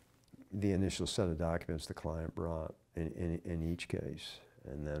set of documents the client brought in each case.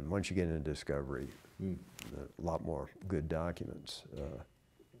 And then once you get into discovery, a lot more good documents.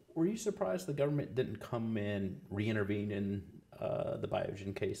 Were you surprised the government didn't come in, re-intervene in the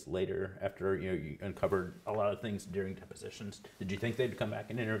Biogen case later after you uncovered a lot of things during depositions? Did you think they'd come back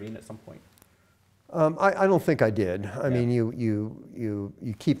and intervene at some point? I don't think I did. I mean, you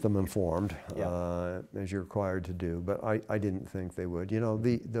keep them informed as you're required to do, but I didn't think they would.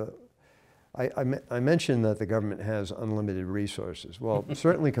 I mentioned that the government has unlimited resources. Well,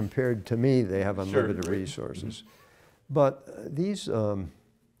 certainly compared to me, they have unlimited resources. But these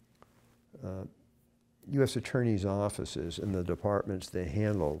U.S. attorneys' offices and the departments that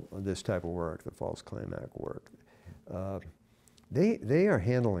handle this type of work, the False Claim Act work, they are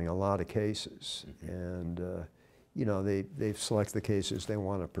handling a lot of cases, and they select the cases they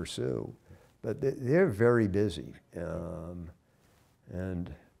want to pursue, but they're very busy,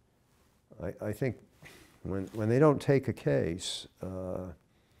 and I think when they don't take a case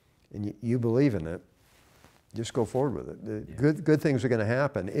and you believe in it, just go forward with it. Good things are going to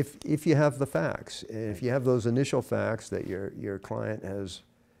happen if you have the facts. If you have those initial facts that your client has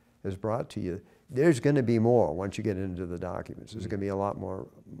brought to you, there's going to be more once you get into the documents. There's going to be a lot more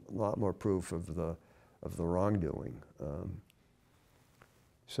proof of the wrongdoing.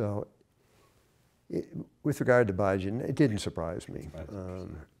 So, with regard to Biogen, it didn't surprise me,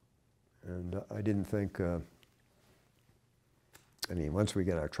 and I didn't think. I mean, once we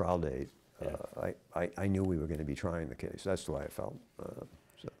get our trial date, I knew we were going to be trying the case. That's the way I felt.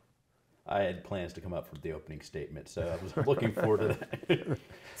 I had plans to come up for the opening statement, so I was looking forward to that.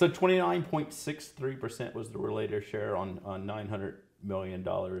 So 29.63% was the relator share on $900 million,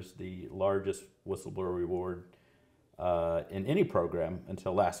 the largest whistleblower reward in any program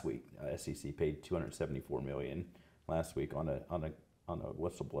until last week. SEC paid $274 million last week on a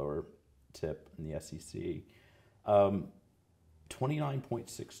whistleblower tip in the SEC.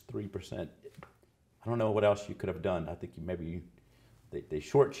 29.63%. I don't know what else you could have done. I think they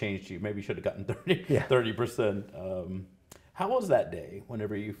shortchanged you. Maybe you should have gotten 30%. How was that day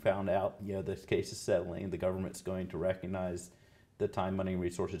whenever you found out, this case is settling, the government's going to recognize the time, money, and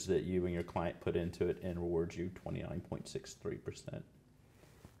resources that you and your client put into it and reward you 29.63%?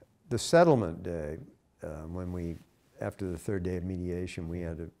 The settlement day, after the third day of mediation, we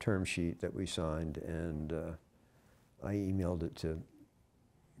had a term sheet that we signed, and I emailed it to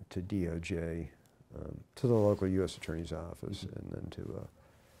DOJ, to the local U.S. Attorney's Office, and then to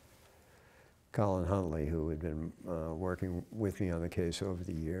Colin Huntley, who had been working with me on the case over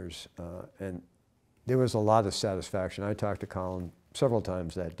the years. And there was a lot of satisfaction. I talked to Colin several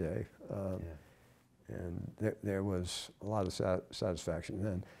times that day, and there was a lot of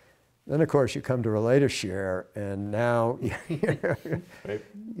satisfaction. Then, of course, you come to relator share, and now you're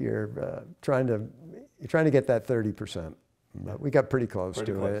trying to get that 30%. But we got pretty close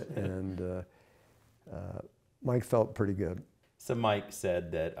to it, and Mike felt pretty good. So Mike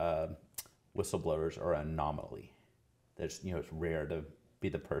said that whistleblowers are an anomaly. It's rare to be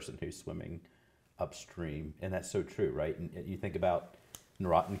the person who's swimming upstream, and that's so true, right? And you think about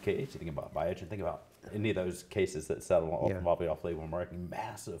Neurotin case, you think about Biogen, think about any of those cases that settle involving off-label marketing,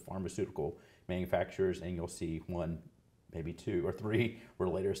 massive pharmaceutical manufacturers, and you'll see one, maybe two or three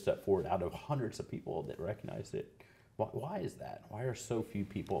relators step forward out of hundreds of people that recognize it. Why is that? Why are so few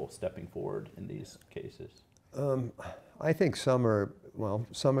people stepping forward in these cases? I think some are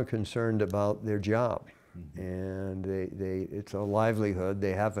concerned about their job, and it's a livelihood.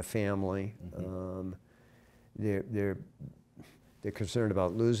 They have a family. They're concerned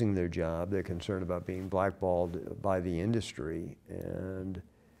about losing their job. They're concerned about being blackballed by the industry, and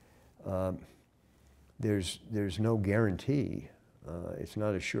there's no guarantee. It's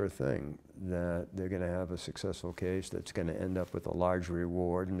not a sure thing that they're going to have a successful case that's going to end up with a large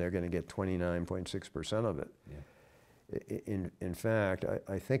reward, and they're going to get 29.6% of it. In fact,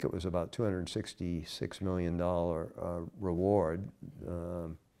 I think it was about $266 million reward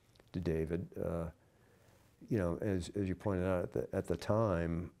to David. As you pointed out at the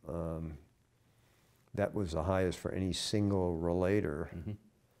time, that was the highest for any single relator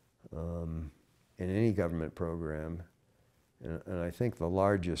in any government program. And I think the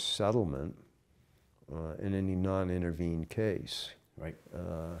largest settlement in any non-intervened case. Right.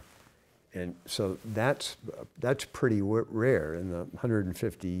 And so that's pretty rare in the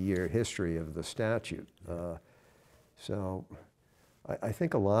 150-year history of the statute. So I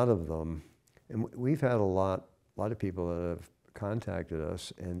think a lot of them, and we've had a lot of people that have contacted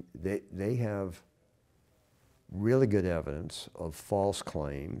us, and they have really good evidence of false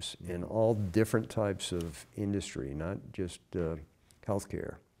claims in all different types of industry, not just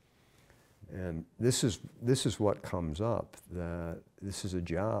healthcare. And this is what comes up, that this is a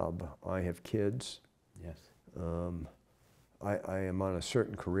job. I have kids. Yes. I am on a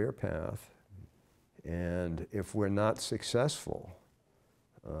certain career path, and if we're not successful,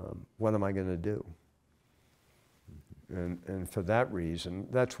 what am I going to do? And for that reason,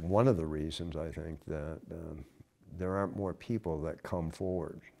 that's one of the reasons I think that there aren't more people that come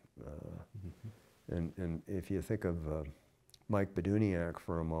forward. And if you think of Mike Bawduniak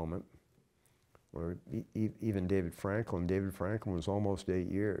for a moment, or even David Franklin. David Franklin was almost 8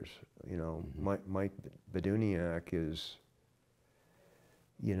 years. You know, Mike Bawduniak is,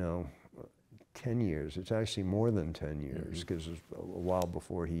 10 years. It's actually more than 10 years, because it was a while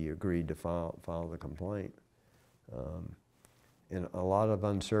before he agreed to file the complaint. And a lot of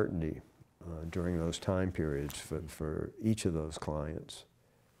uncertainty during those time periods for each of those clients.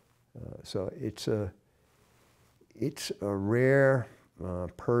 So it's a rare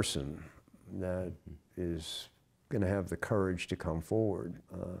person that is going to have the courage to come forward.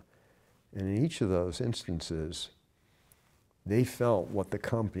 And in each of those instances, they felt what the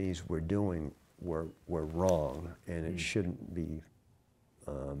companies were doing were wrong, and it shouldn't be,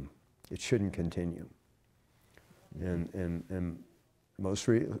 it shouldn't continue. And most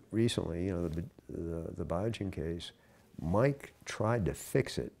recently, the Biogen case, Mike tried to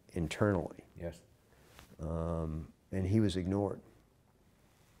fix it internally. Yes. And he was ignored.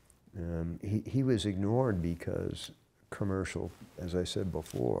 He was ignored because commercial, as I said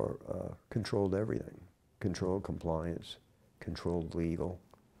before, controlled everything. Controlled compliance, controlled legal.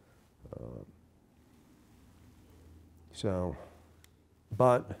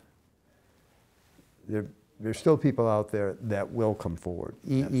 But there's still people out there that will come forward,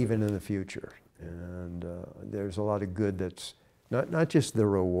 even in the future. And there's a lot of good that's, not just the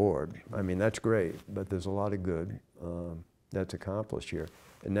reward. I mean, that's great, but there's a lot of good that's accomplished here.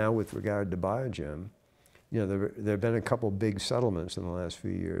 And now with regard to Biogen, there have been a couple big settlements in the last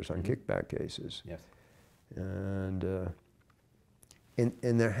few years on kickback cases. Yes. And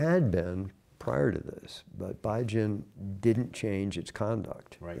there had been prior to this, but Biogen didn't change its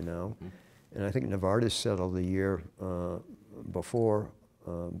conduct, right. And I think Novartis settled the year before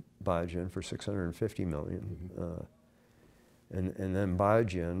Biogen for $650 million, and then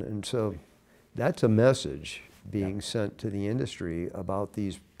Biogen. And so that's a message being sent to the industry about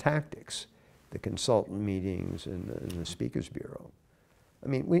these tactics, the consultant meetings and the Speakers Bureau. I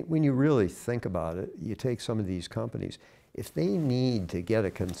mean, when you really think about it, you take some of these companies, if they need to get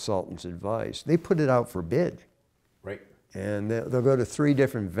a consultant's advice, they put it out for bid. Right. And they'll go to 3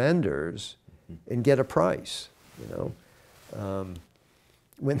 different vendors and get a price,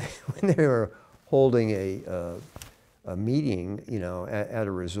 When they were holding a meeting, at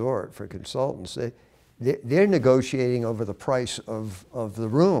a resort for consultants, they're negotiating over the price of the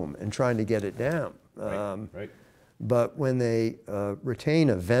room and trying to get it down. Right. But when they retain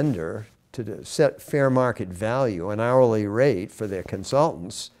a vendor to set fair market value, an hourly rate for their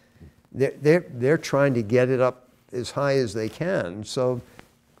consultants, they're trying to get it up as high as they can, so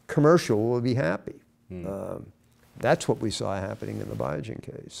commercial will be happy. That's what we saw happening in the Biogen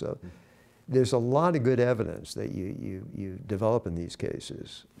case. So there's a lot of good evidence that you develop in these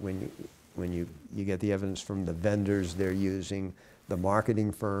cases when you get the evidence from the vendors they're using, the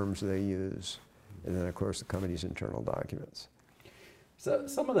marketing firms they use, and then of course the company's internal documents. So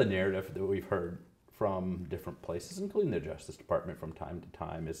some of the narrative that we've heard from different places, including the Justice Department from time to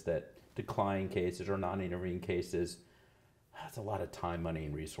time, is that decline cases or non-intervening cases, that's a lot of time, money,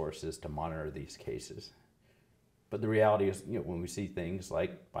 and resources to monitor these cases. But the reality is, when we see things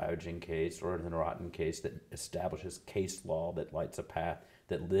like Biogen case or the Neurotin case that establishes case law that lights a path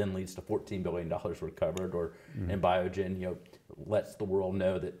that then leads to $14 billion recovered, or in Biogen, lets the world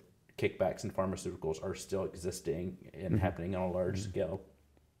know that kickbacks in pharmaceuticals are still existing and happening on a large scale.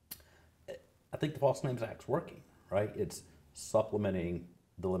 I think the False Claims Act's working, right? It's supplementing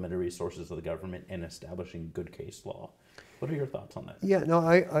the limited resources of the government and establishing good case law. What are your thoughts on that? Yeah, no,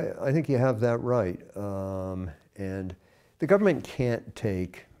 I think you have that right. And the government can't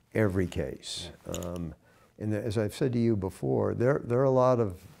take every case. And as I've said to you before, there are a lot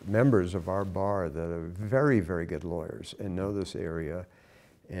of members of our bar that are very, very good lawyers and know this area,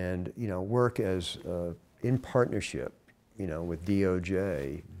 and work as in partnership, with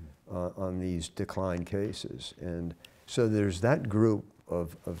DOJ on these decline cases. And so there's that group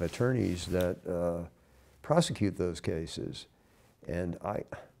of attorneys that prosecute those cases. And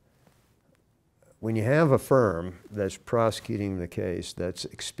when you have a firm that's prosecuting the case that's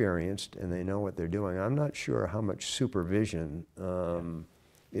experienced and they know what they're doing, I'm not sure how much supervision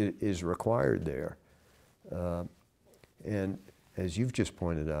is required there. And as you've just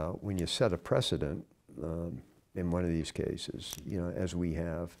pointed out, when you set a precedent in one of these cases, as we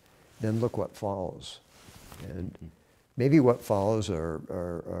have, then look what follows. And maybe what follows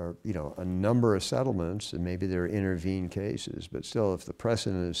are you know, a number of settlements, and maybe there are intervened cases. But still, if the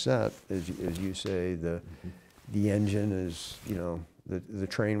precedent is set, as you say, the engine is, you know, the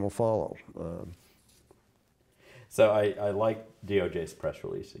train will follow. So I like DOJ's press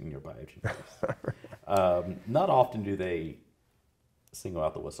release in your Biogen case. Not often do they single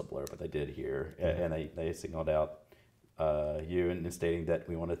out the whistleblower, but they did here, and they singled out you in stating that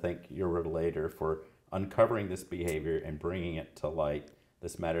we want to thank your relator for uncovering this behavior and bringing it to light.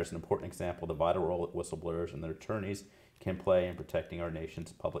 This matter is an important example of the vital role that whistleblowers and their attorneys can play in protecting our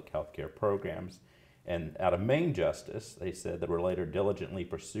nation's public health care programs. And out of Maine justice, they said the relator diligently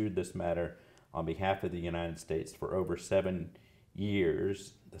pursued this matter on behalf of the United States for over 7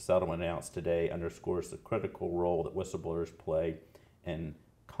 years. The settlement announced today underscores the critical role that whistleblowers play in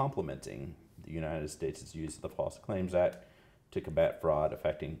complementing the United States' use of the False Claims Act to combat fraud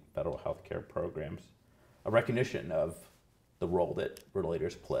affecting federal health care programs. A recognition of the role that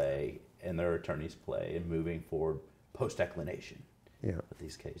relators play and their attorneys play in moving forward post-declination with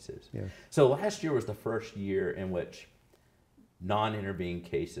these cases. Yeah. So last year was the first year in which non-intervened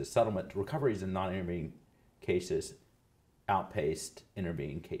cases, settlement recoveries in non-intervened cases outpaced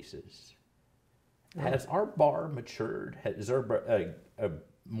intervened cases. Has our bar matured? Is there a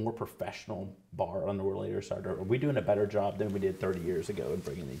more professional bar on the relator side? Or are we doing a better job than we did 30 years ago in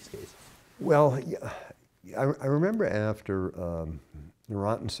bringing these cases? Well, I remember after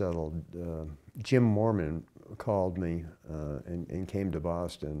Rotten settled, Jim Mormon called me and came to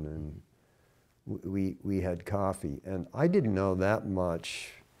Boston, and we had coffee. And I didn't know that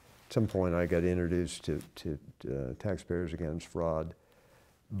much. At some point I got introduced to Taxpayers Against Fraud.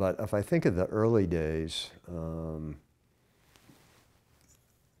 But if I think of the early days, you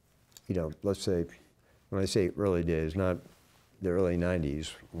know, let's say, when I say early days, not the early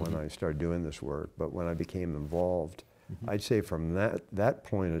 90s when I started doing this work, but when I became involved, I'd say from that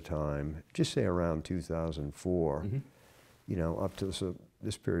point of time, just say around 2004, you know, up to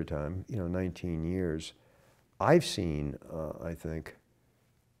this period of time, you know, 19 years, I've seen, I think,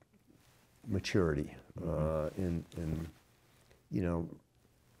 maturity in, you know,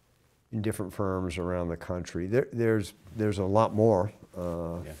 in different firms around the country. There's a lot more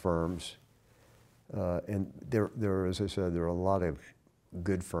firms, and there, as I said, there are a lot of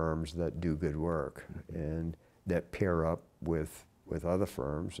good firms that do good work and that pair up with other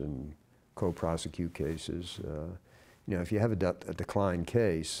firms and co-prosecute cases. You know, if you have a declined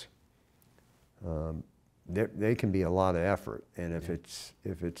case, there can be a lot of effort, and if it's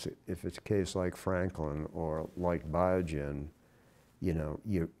a case like Franklin or like Biogen, you know,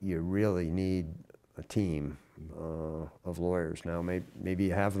 you really need a team of lawyers. Now, maybe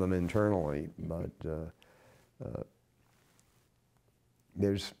you have them internally, but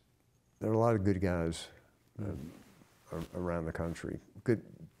there are a lot of good guys around the country,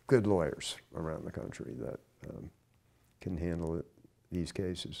 good lawyers around the country that can handle these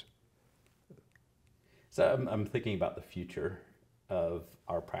cases. So I'm thinking about the future of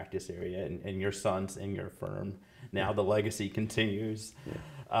our practice area and your sons in your firm. Now the legacy continues.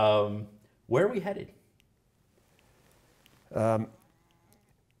 Where are we headed?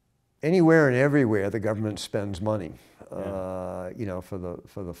 Anywhere and everywhere the government spends money. You know, for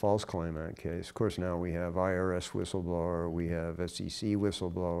the False Claim Act case. Of course, now we have IRS whistleblower, we have SEC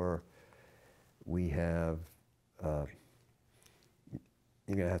whistleblower, we have.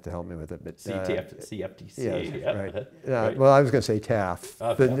 You're going to have to help me with it, but CFTC. Yeah, right. Right. Well, I was going to say TAF.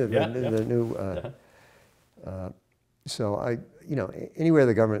 Okay. The new. So you know, anywhere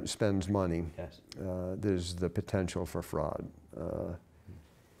the government spends money, there's the potential for fraud.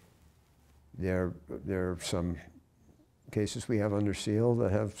 There are some cases we have under seal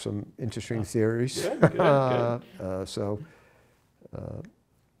that have some interesting theories. Good. So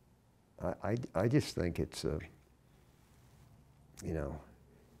I just think it's you know,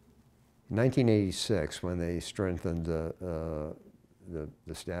 1986 when they strengthened the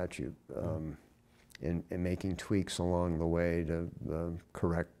statute and making tweaks along the way to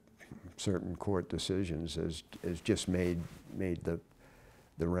correct certain court decisions has just made the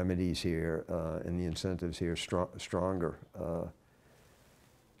remedies here and the incentives here stronger.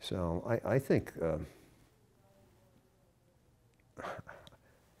 So I think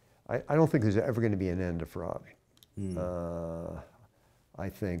I don't think there's ever going to be an end to fraud. I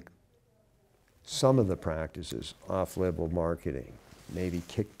think some of the practices, off-label marketing, maybe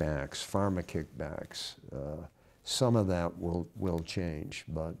kickbacks, pharma kickbacks, some of that will change.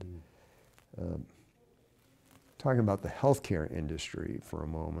 But talking about the healthcare industry for a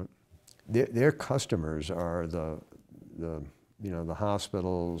moment, their customers are the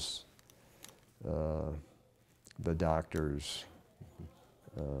hospitals, the doctors.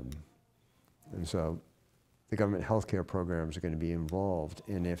 And so the government healthcare programs are going to be involved.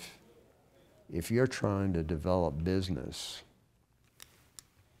 And if you're trying to develop business,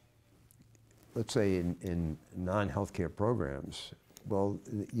 let's say in non-healthcare programs, well,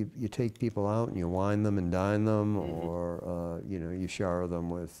 you take people out and you wine them and dine them, or you know, you shower them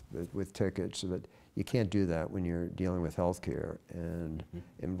with tickets. But you can't do that when you're dealing with healthcare and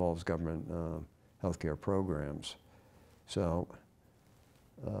involves government healthcare programs. So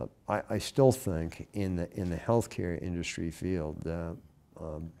I still think in the healthcare industry field that,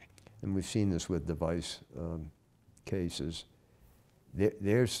 and we've seen this with device cases,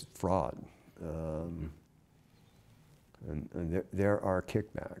 there's fraud. And there are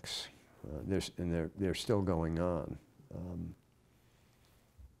kickbacks, and they're still going on,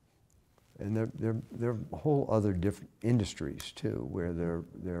 and there are whole other different industries too, where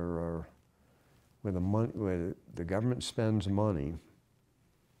where the government spends money.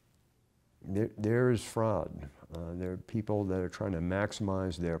 There is fraud. There are people that are trying to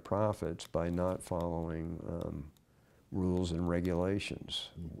maximize their profits by not following rules and regulations.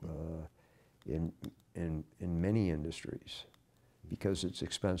 In many industries, because it's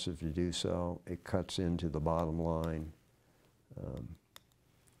expensive to do so, it cuts into the bottom line.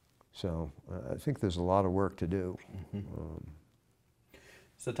 So I think there's a lot of work to do.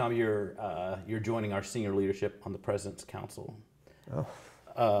 So Tom, you're joining our senior leadership on the President's Council.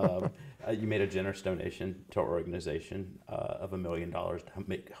 Oh. You made a generous donation to our organization of $1 million to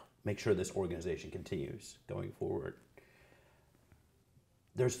make sure this organization continues going forward.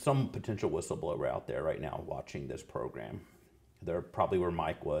 There's some potential whistleblower out there right now watching this program. They're probably where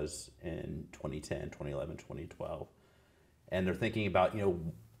Mike was in 2010, 2011, 2012. And they're thinking about, you know,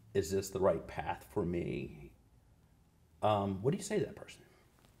 is this the right path for me? What do you say to that person?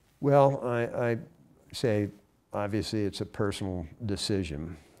 Well, I say, obviously, it's a personal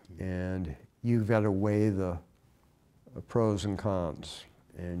decision, and you've got to weigh the pros and cons.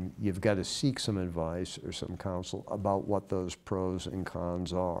 And you've got to seek some advice or some counsel about what those pros and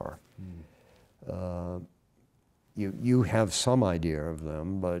cons are. You have some idea of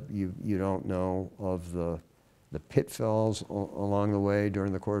them, but you don't know of the pitfalls along the way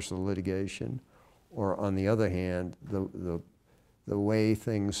during the course of the litigation, or on the other hand, the way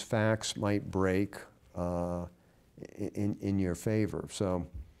facts might break in your favor. So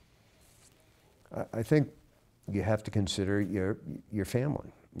I think you have to consider your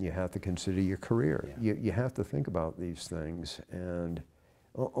family. You have to consider your career. Yeah. You have to think about these things, and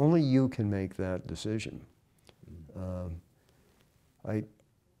only you can make that decision.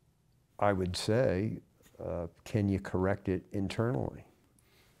 I would say, can you correct it internally?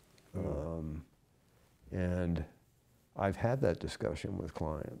 And I've had that discussion with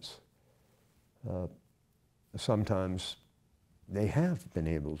clients. Sometimes they have been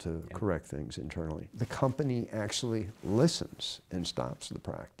able to correct things internally. The company actually listens and stops the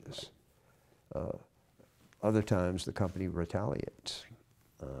practice. Other times the company retaliates.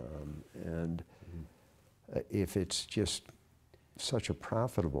 And if it's just such a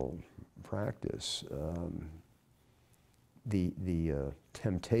profitable practice, the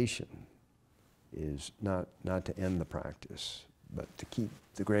temptation is not to end the practice, but to keep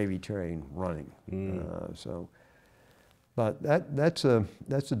the gravy train running. But that's a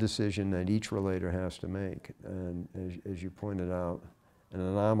decision that each relator has to make. And as you pointed out, an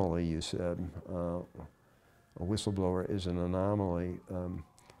anomaly, you said, a whistleblower is an anomaly.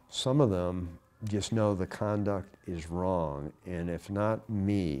 Some of them just know the conduct is wrong, and if not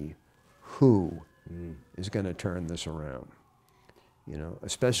me, who is going to turn this around? You know,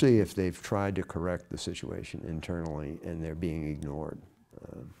 especially if they've tried to correct the situation internally and they're being ignored.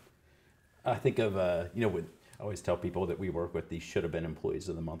 I think of, you know, I always tell people that we work with, these should have been employees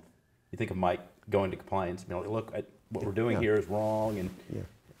of the month. You think of Mike going to compliance and being like, look, what we're doing here is wrong, and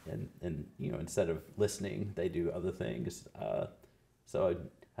you know, instead of listening, they do other things. So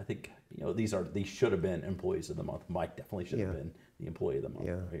I think, you know, these should have been employees of the month. Mike definitely should have been the employee of the month.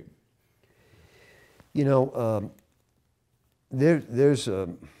 Right? You know, there's a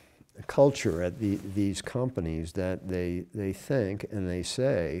culture at these companies that they think and they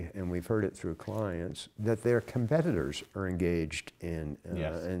say, and we've heard it through clients, that their competitors are engaged in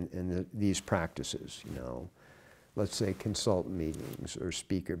these practices. You know, let's say consultant meetings or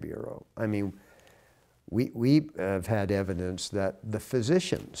speaker bureau. I mean, we have had evidence that the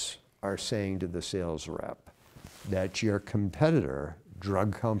physicians are saying to the sales rep that your competitor,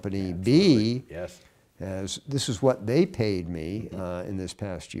 drug company B, this is what they paid me in this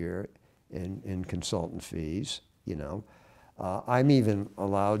past year in consultant fees, you know. I'm even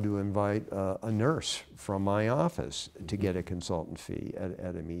allowed to invite a nurse from my office to get a consultant fee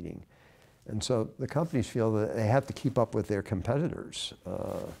at a meeting. And so the companies feel that they have to keep up with their competitors.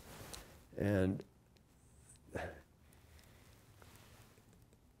 And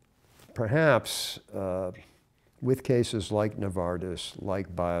perhaps with cases like Novartis,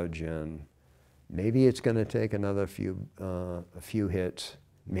 like Biogen, maybe it's going to take another a few hits,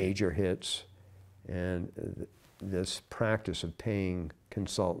 major hits, and this practice of paying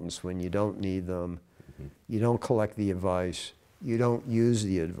consultants when you don't need them, you don't collect the advice, you don't use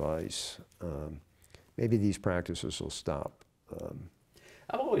the advice, maybe these practices will stop.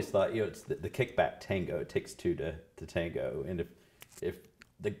 I've always thought, it's the kickback tango. It takes two to tango. And if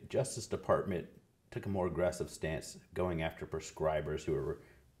the Justice Department took a more aggressive stance going after prescribers who are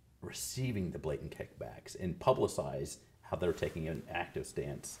receiving the blatant kickbacks and publicize how they're taking an active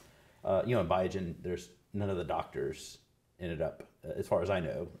stance, in Biogen, there's none of the doctors ended up, as far as I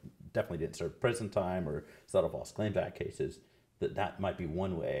know, definitely didn't serve prison time or settle false claims act cases. That might be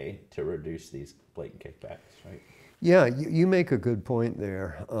one way to reduce these blatant kickbacks, right? Yeah, you make a good point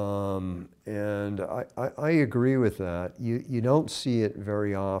there, and I agree with that. You don't see it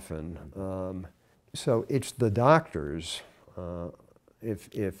very often. So it's the doctors,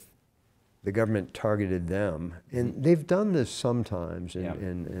 if the government targeted them, and they've done this sometimes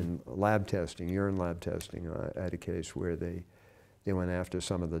in lab testing, urine lab testing. I had a case where they went after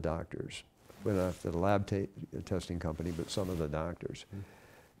some of the doctors, went after the lab testing company, but some of the doctors.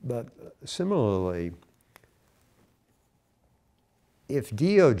 But similarly, if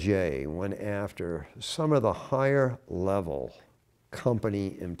DOJ went after some of the higher level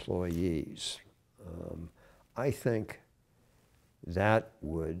company employees, I think that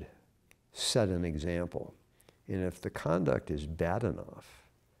would set an example. And if the conduct is bad enough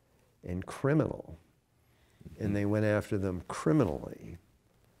and criminal, and they went after them criminally,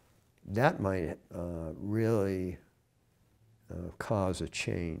 that might really cause a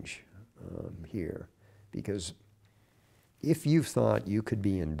change here. Because if you thought you could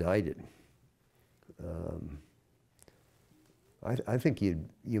be indicted, I think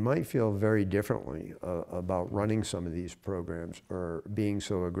you might feel very differently about running some of these programs or being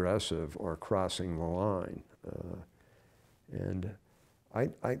so aggressive or crossing the line. And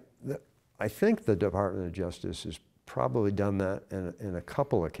I think the Department of Justice has probably done that in a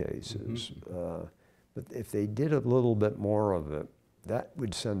couple of cases. But if they did a little bit more of it, that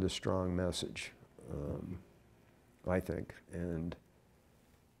would send a strong message, I think. And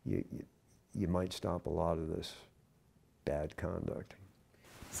you might stop a lot of this bad conduct.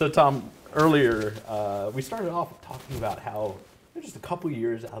 So Tom, earlier we started off talking about how just a couple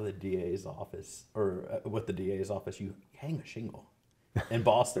years out of the DA's office, or with the DA's office, you hang a shingle in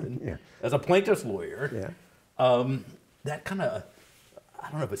Boston as a plaintiff's lawyer. That kind of, I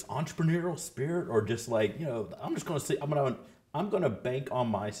don't know if it's entrepreneurial spirit or just like, I'm just going to say, I'm going to bank on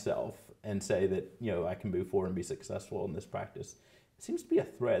myself and say that, I can move forward and be successful in this practice. It seems to be a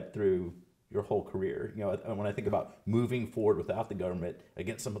thread through your whole career. When I think about moving forward without the government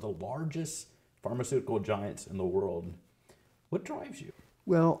against some of the largest pharmaceutical giants in the world, what drives you?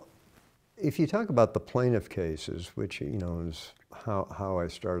 Well, if you talk about the plaintiff cases, which, is how I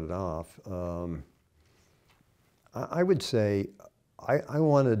started off, I would say I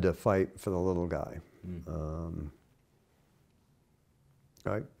wanted to fight for the little guy.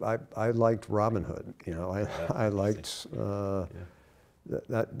 I liked Robin Hood, I liked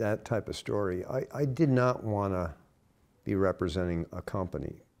that type of story. I did not want to be representing a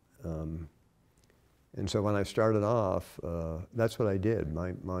company. And so when I started off, that's what I did.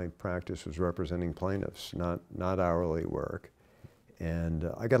 My practice was representing plaintiffs, not hourly work. And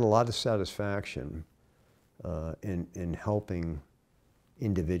I got a lot of satisfaction in helping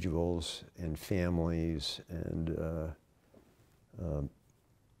individuals and families, and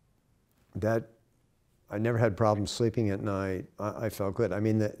that I never had problems sleeping at night. I felt good. I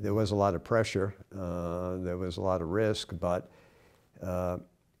mean, there was a lot of pressure, there was a lot of risk, but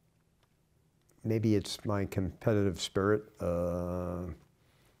maybe it's my competitive spirit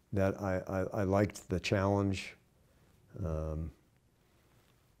that I liked the challenge.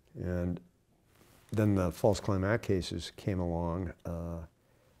 And then the False Claim Act cases came along,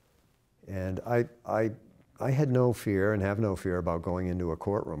 and I had no fear and have no fear about going into a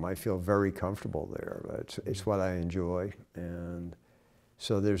courtroom. I feel very comfortable there. It's what I enjoy, and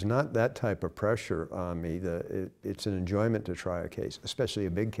so there's not that type of pressure on me. It's an enjoyment to try a case, especially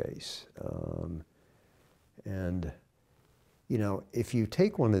a big case. And if you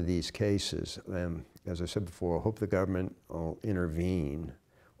take one of these cases, as I said before, I hope the government will intervene,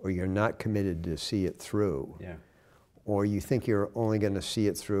 or you're not committed to see it through. or you think you're only going to see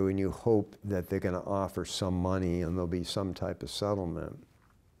it through and you hope that they're going to offer some money and there'll be some type of settlement.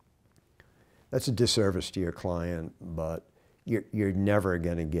 That's a disservice to your client, but you're never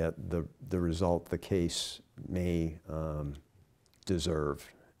going to get the result the case may deserve.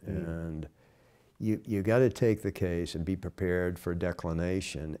 And you got to take the case and be prepared for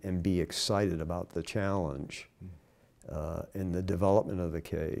declination and be excited about the challenge in the development of the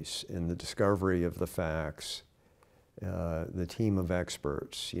case, in the discovery of the facts, the team of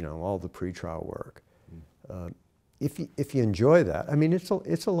experts, you know, all the pretrial work. If you enjoy that, I mean, it's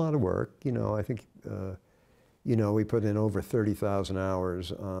a lot of work. You know, I think, you know, we put in over 30,000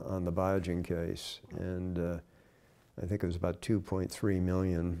 hours on the Biogen case, and I think it was about 2.3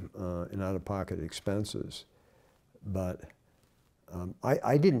 million in out-of-pocket expenses. But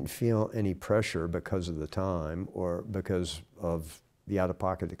I didn't feel any pressure because of the time or because of the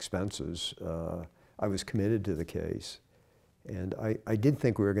out-of-pocket expenses. I was committed to the case, and I did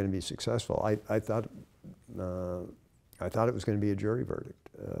think we were going to be successful. I thought it was going to be a jury verdict.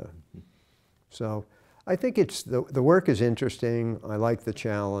 So I think the work is interesting. I like the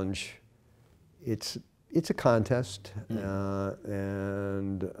challenge. It's a contest,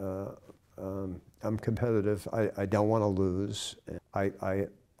 and I'm competitive. I don't want to lose. I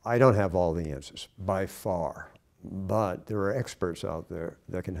don't have all the answers by far, but there are experts out there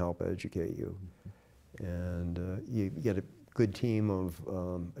that can help educate you. And you get a good team of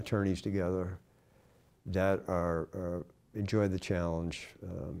attorneys together that enjoy the challenge,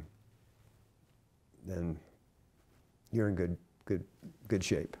 then you're in good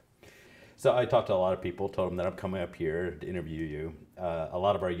shape. So I talked to a lot of people, told them that I'm coming up here to interview you. A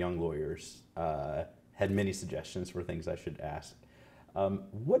lot of our young lawyers had many suggestions for things I should ask.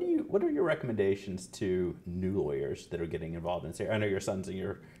 What are your recommendations to new lawyers that are getting involved in this area? I know your son's in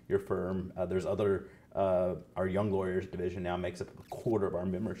your firm. There's other, our young lawyers division now makes up a quarter of our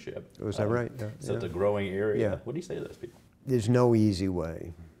membership. Oh, is that right? Yeah. So it's a growing area. Yeah. What do you say to those people? There's no easy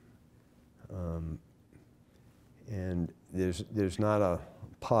way. And there's not a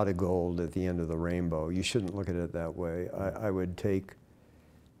pot of gold at the end of the rainbow. You shouldn't look at it that way. I would take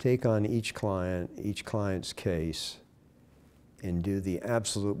on each client's case and do the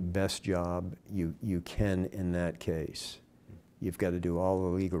absolute best job you can in that case. You've got to do all the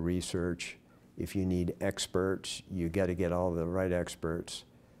legal research. If you need experts, you got to get all the right experts.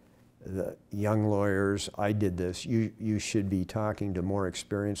 The young lawyers, I did this, you should be talking to more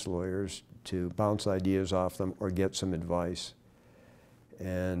experienced lawyers to bounce ideas off them or get some advice.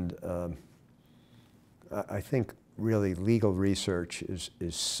 And I think really legal research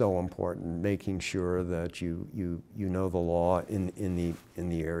is so important, making sure that you know the law in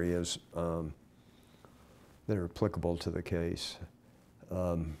the areas that are applicable to the case.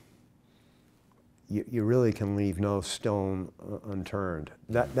 You really can leave no stone unturned.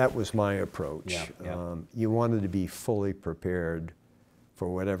 That was my approach. Yeah. You wanted to be fully prepared for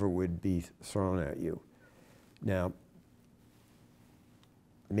whatever would be thrown at you. Now,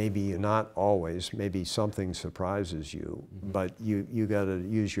 maybe not always, maybe something surprises you, but you got to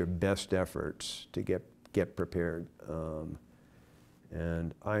use your best efforts to get prepared.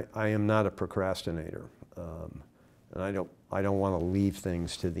 And I am not a procrastinator, and I don't want to leave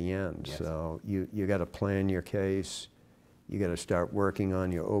things to the end. Yes. So you got to plan your case. You got to start working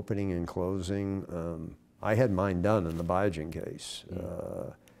on your opening and closing. I had mine done in the Biogen case.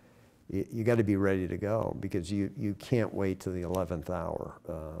 You got to be ready to go because you can't wait till the 11th hour.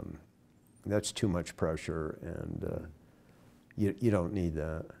 That's too much pressure, and you don't need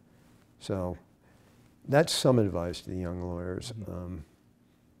that. So that's some advice to the young lawyers.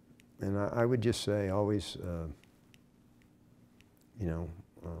 And I would just say always,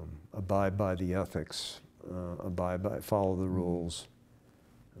 abide by the ethics, follow the rules.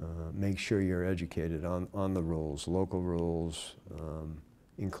 Make sure you're educated on the rules, local rules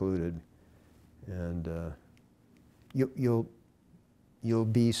included, and you'll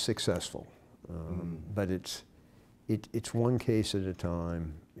be successful. But it's one case at a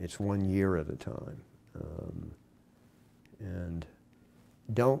time. It's 1 year at a time, and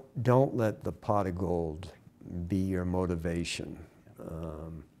don't let the pot of gold be your motivation.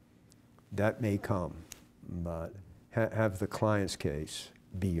 That may come, but have the client's case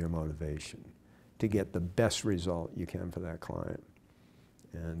be your motivation to get the best result you can for that client.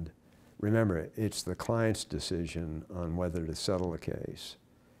 And remember, it's the client's decision on whether to settle a case.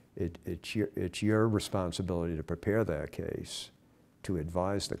 It's your responsibility to prepare that case, to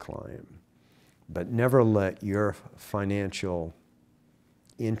advise the client, but never let your financial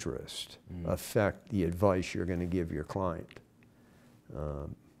interest affect the advice you're going to give your client.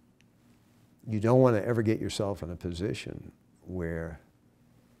 you don't want to ever get yourself in a position where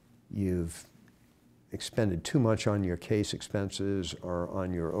you've expended too much on your case expenses or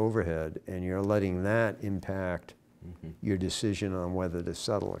on your overhead, and you're letting that impact your decision on whether to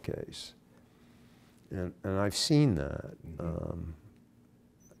settle a case. And I've seen that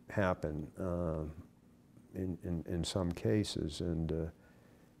happen in some cases, and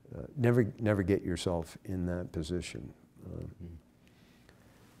never get yourself in that position.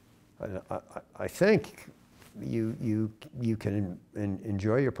 I think you can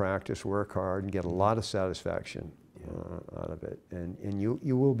enjoy your practice, work hard, and get a lot of satisfaction out of it, and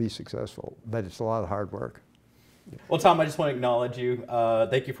you will be successful. But it's a lot of hard work. Well, Tom, I just want to acknowledge you.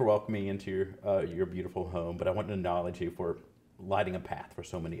 Thank you for welcoming me into your beautiful home. But I want to acknowledge you for lighting a path for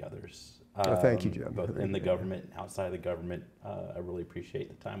so many others. Thank you, Jim. Both in the government and outside of the government. I really appreciate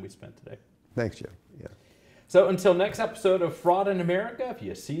the time we spent today. Thanks, Jim. Yeah. So until next episode of Fraud in America, if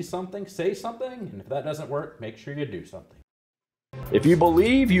you see something, say something. And if that doesn't work, make sure you do something. If you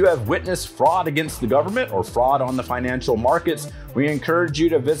believe you have witnessed fraud against the government or fraud on the financial markets, we encourage you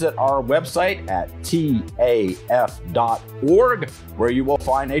to visit our website at taf.org, where you will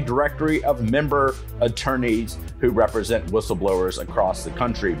find a directory of member attorneys who represent whistleblowers across the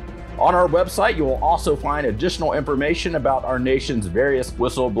country. On our website, you will also find additional information about our nation's various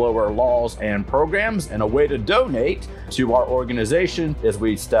whistleblower laws and programs, and a way to donate to our organization as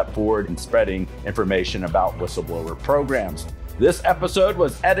we step forward in spreading information about whistleblower programs. This episode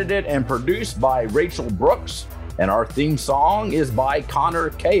was edited and produced by Rachel Brooks, and our theme song is by Connor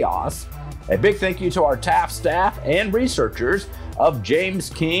Chaos. A big thank you to our TAF staff and researchers of James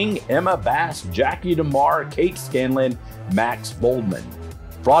King, Emma Bass, Jackie DeMar, Kate Scanlon, Max Boldman.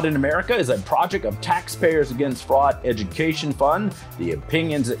 Fraud in America is a project of Taxpayers Against Fraud Education Fund. The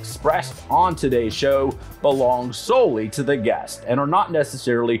opinions expressed on today's show belong solely to the guest and are not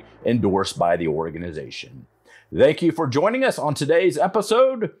necessarily endorsed by the organization. Thank you for joining us on today's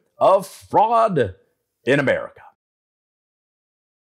episode of Fraud in America.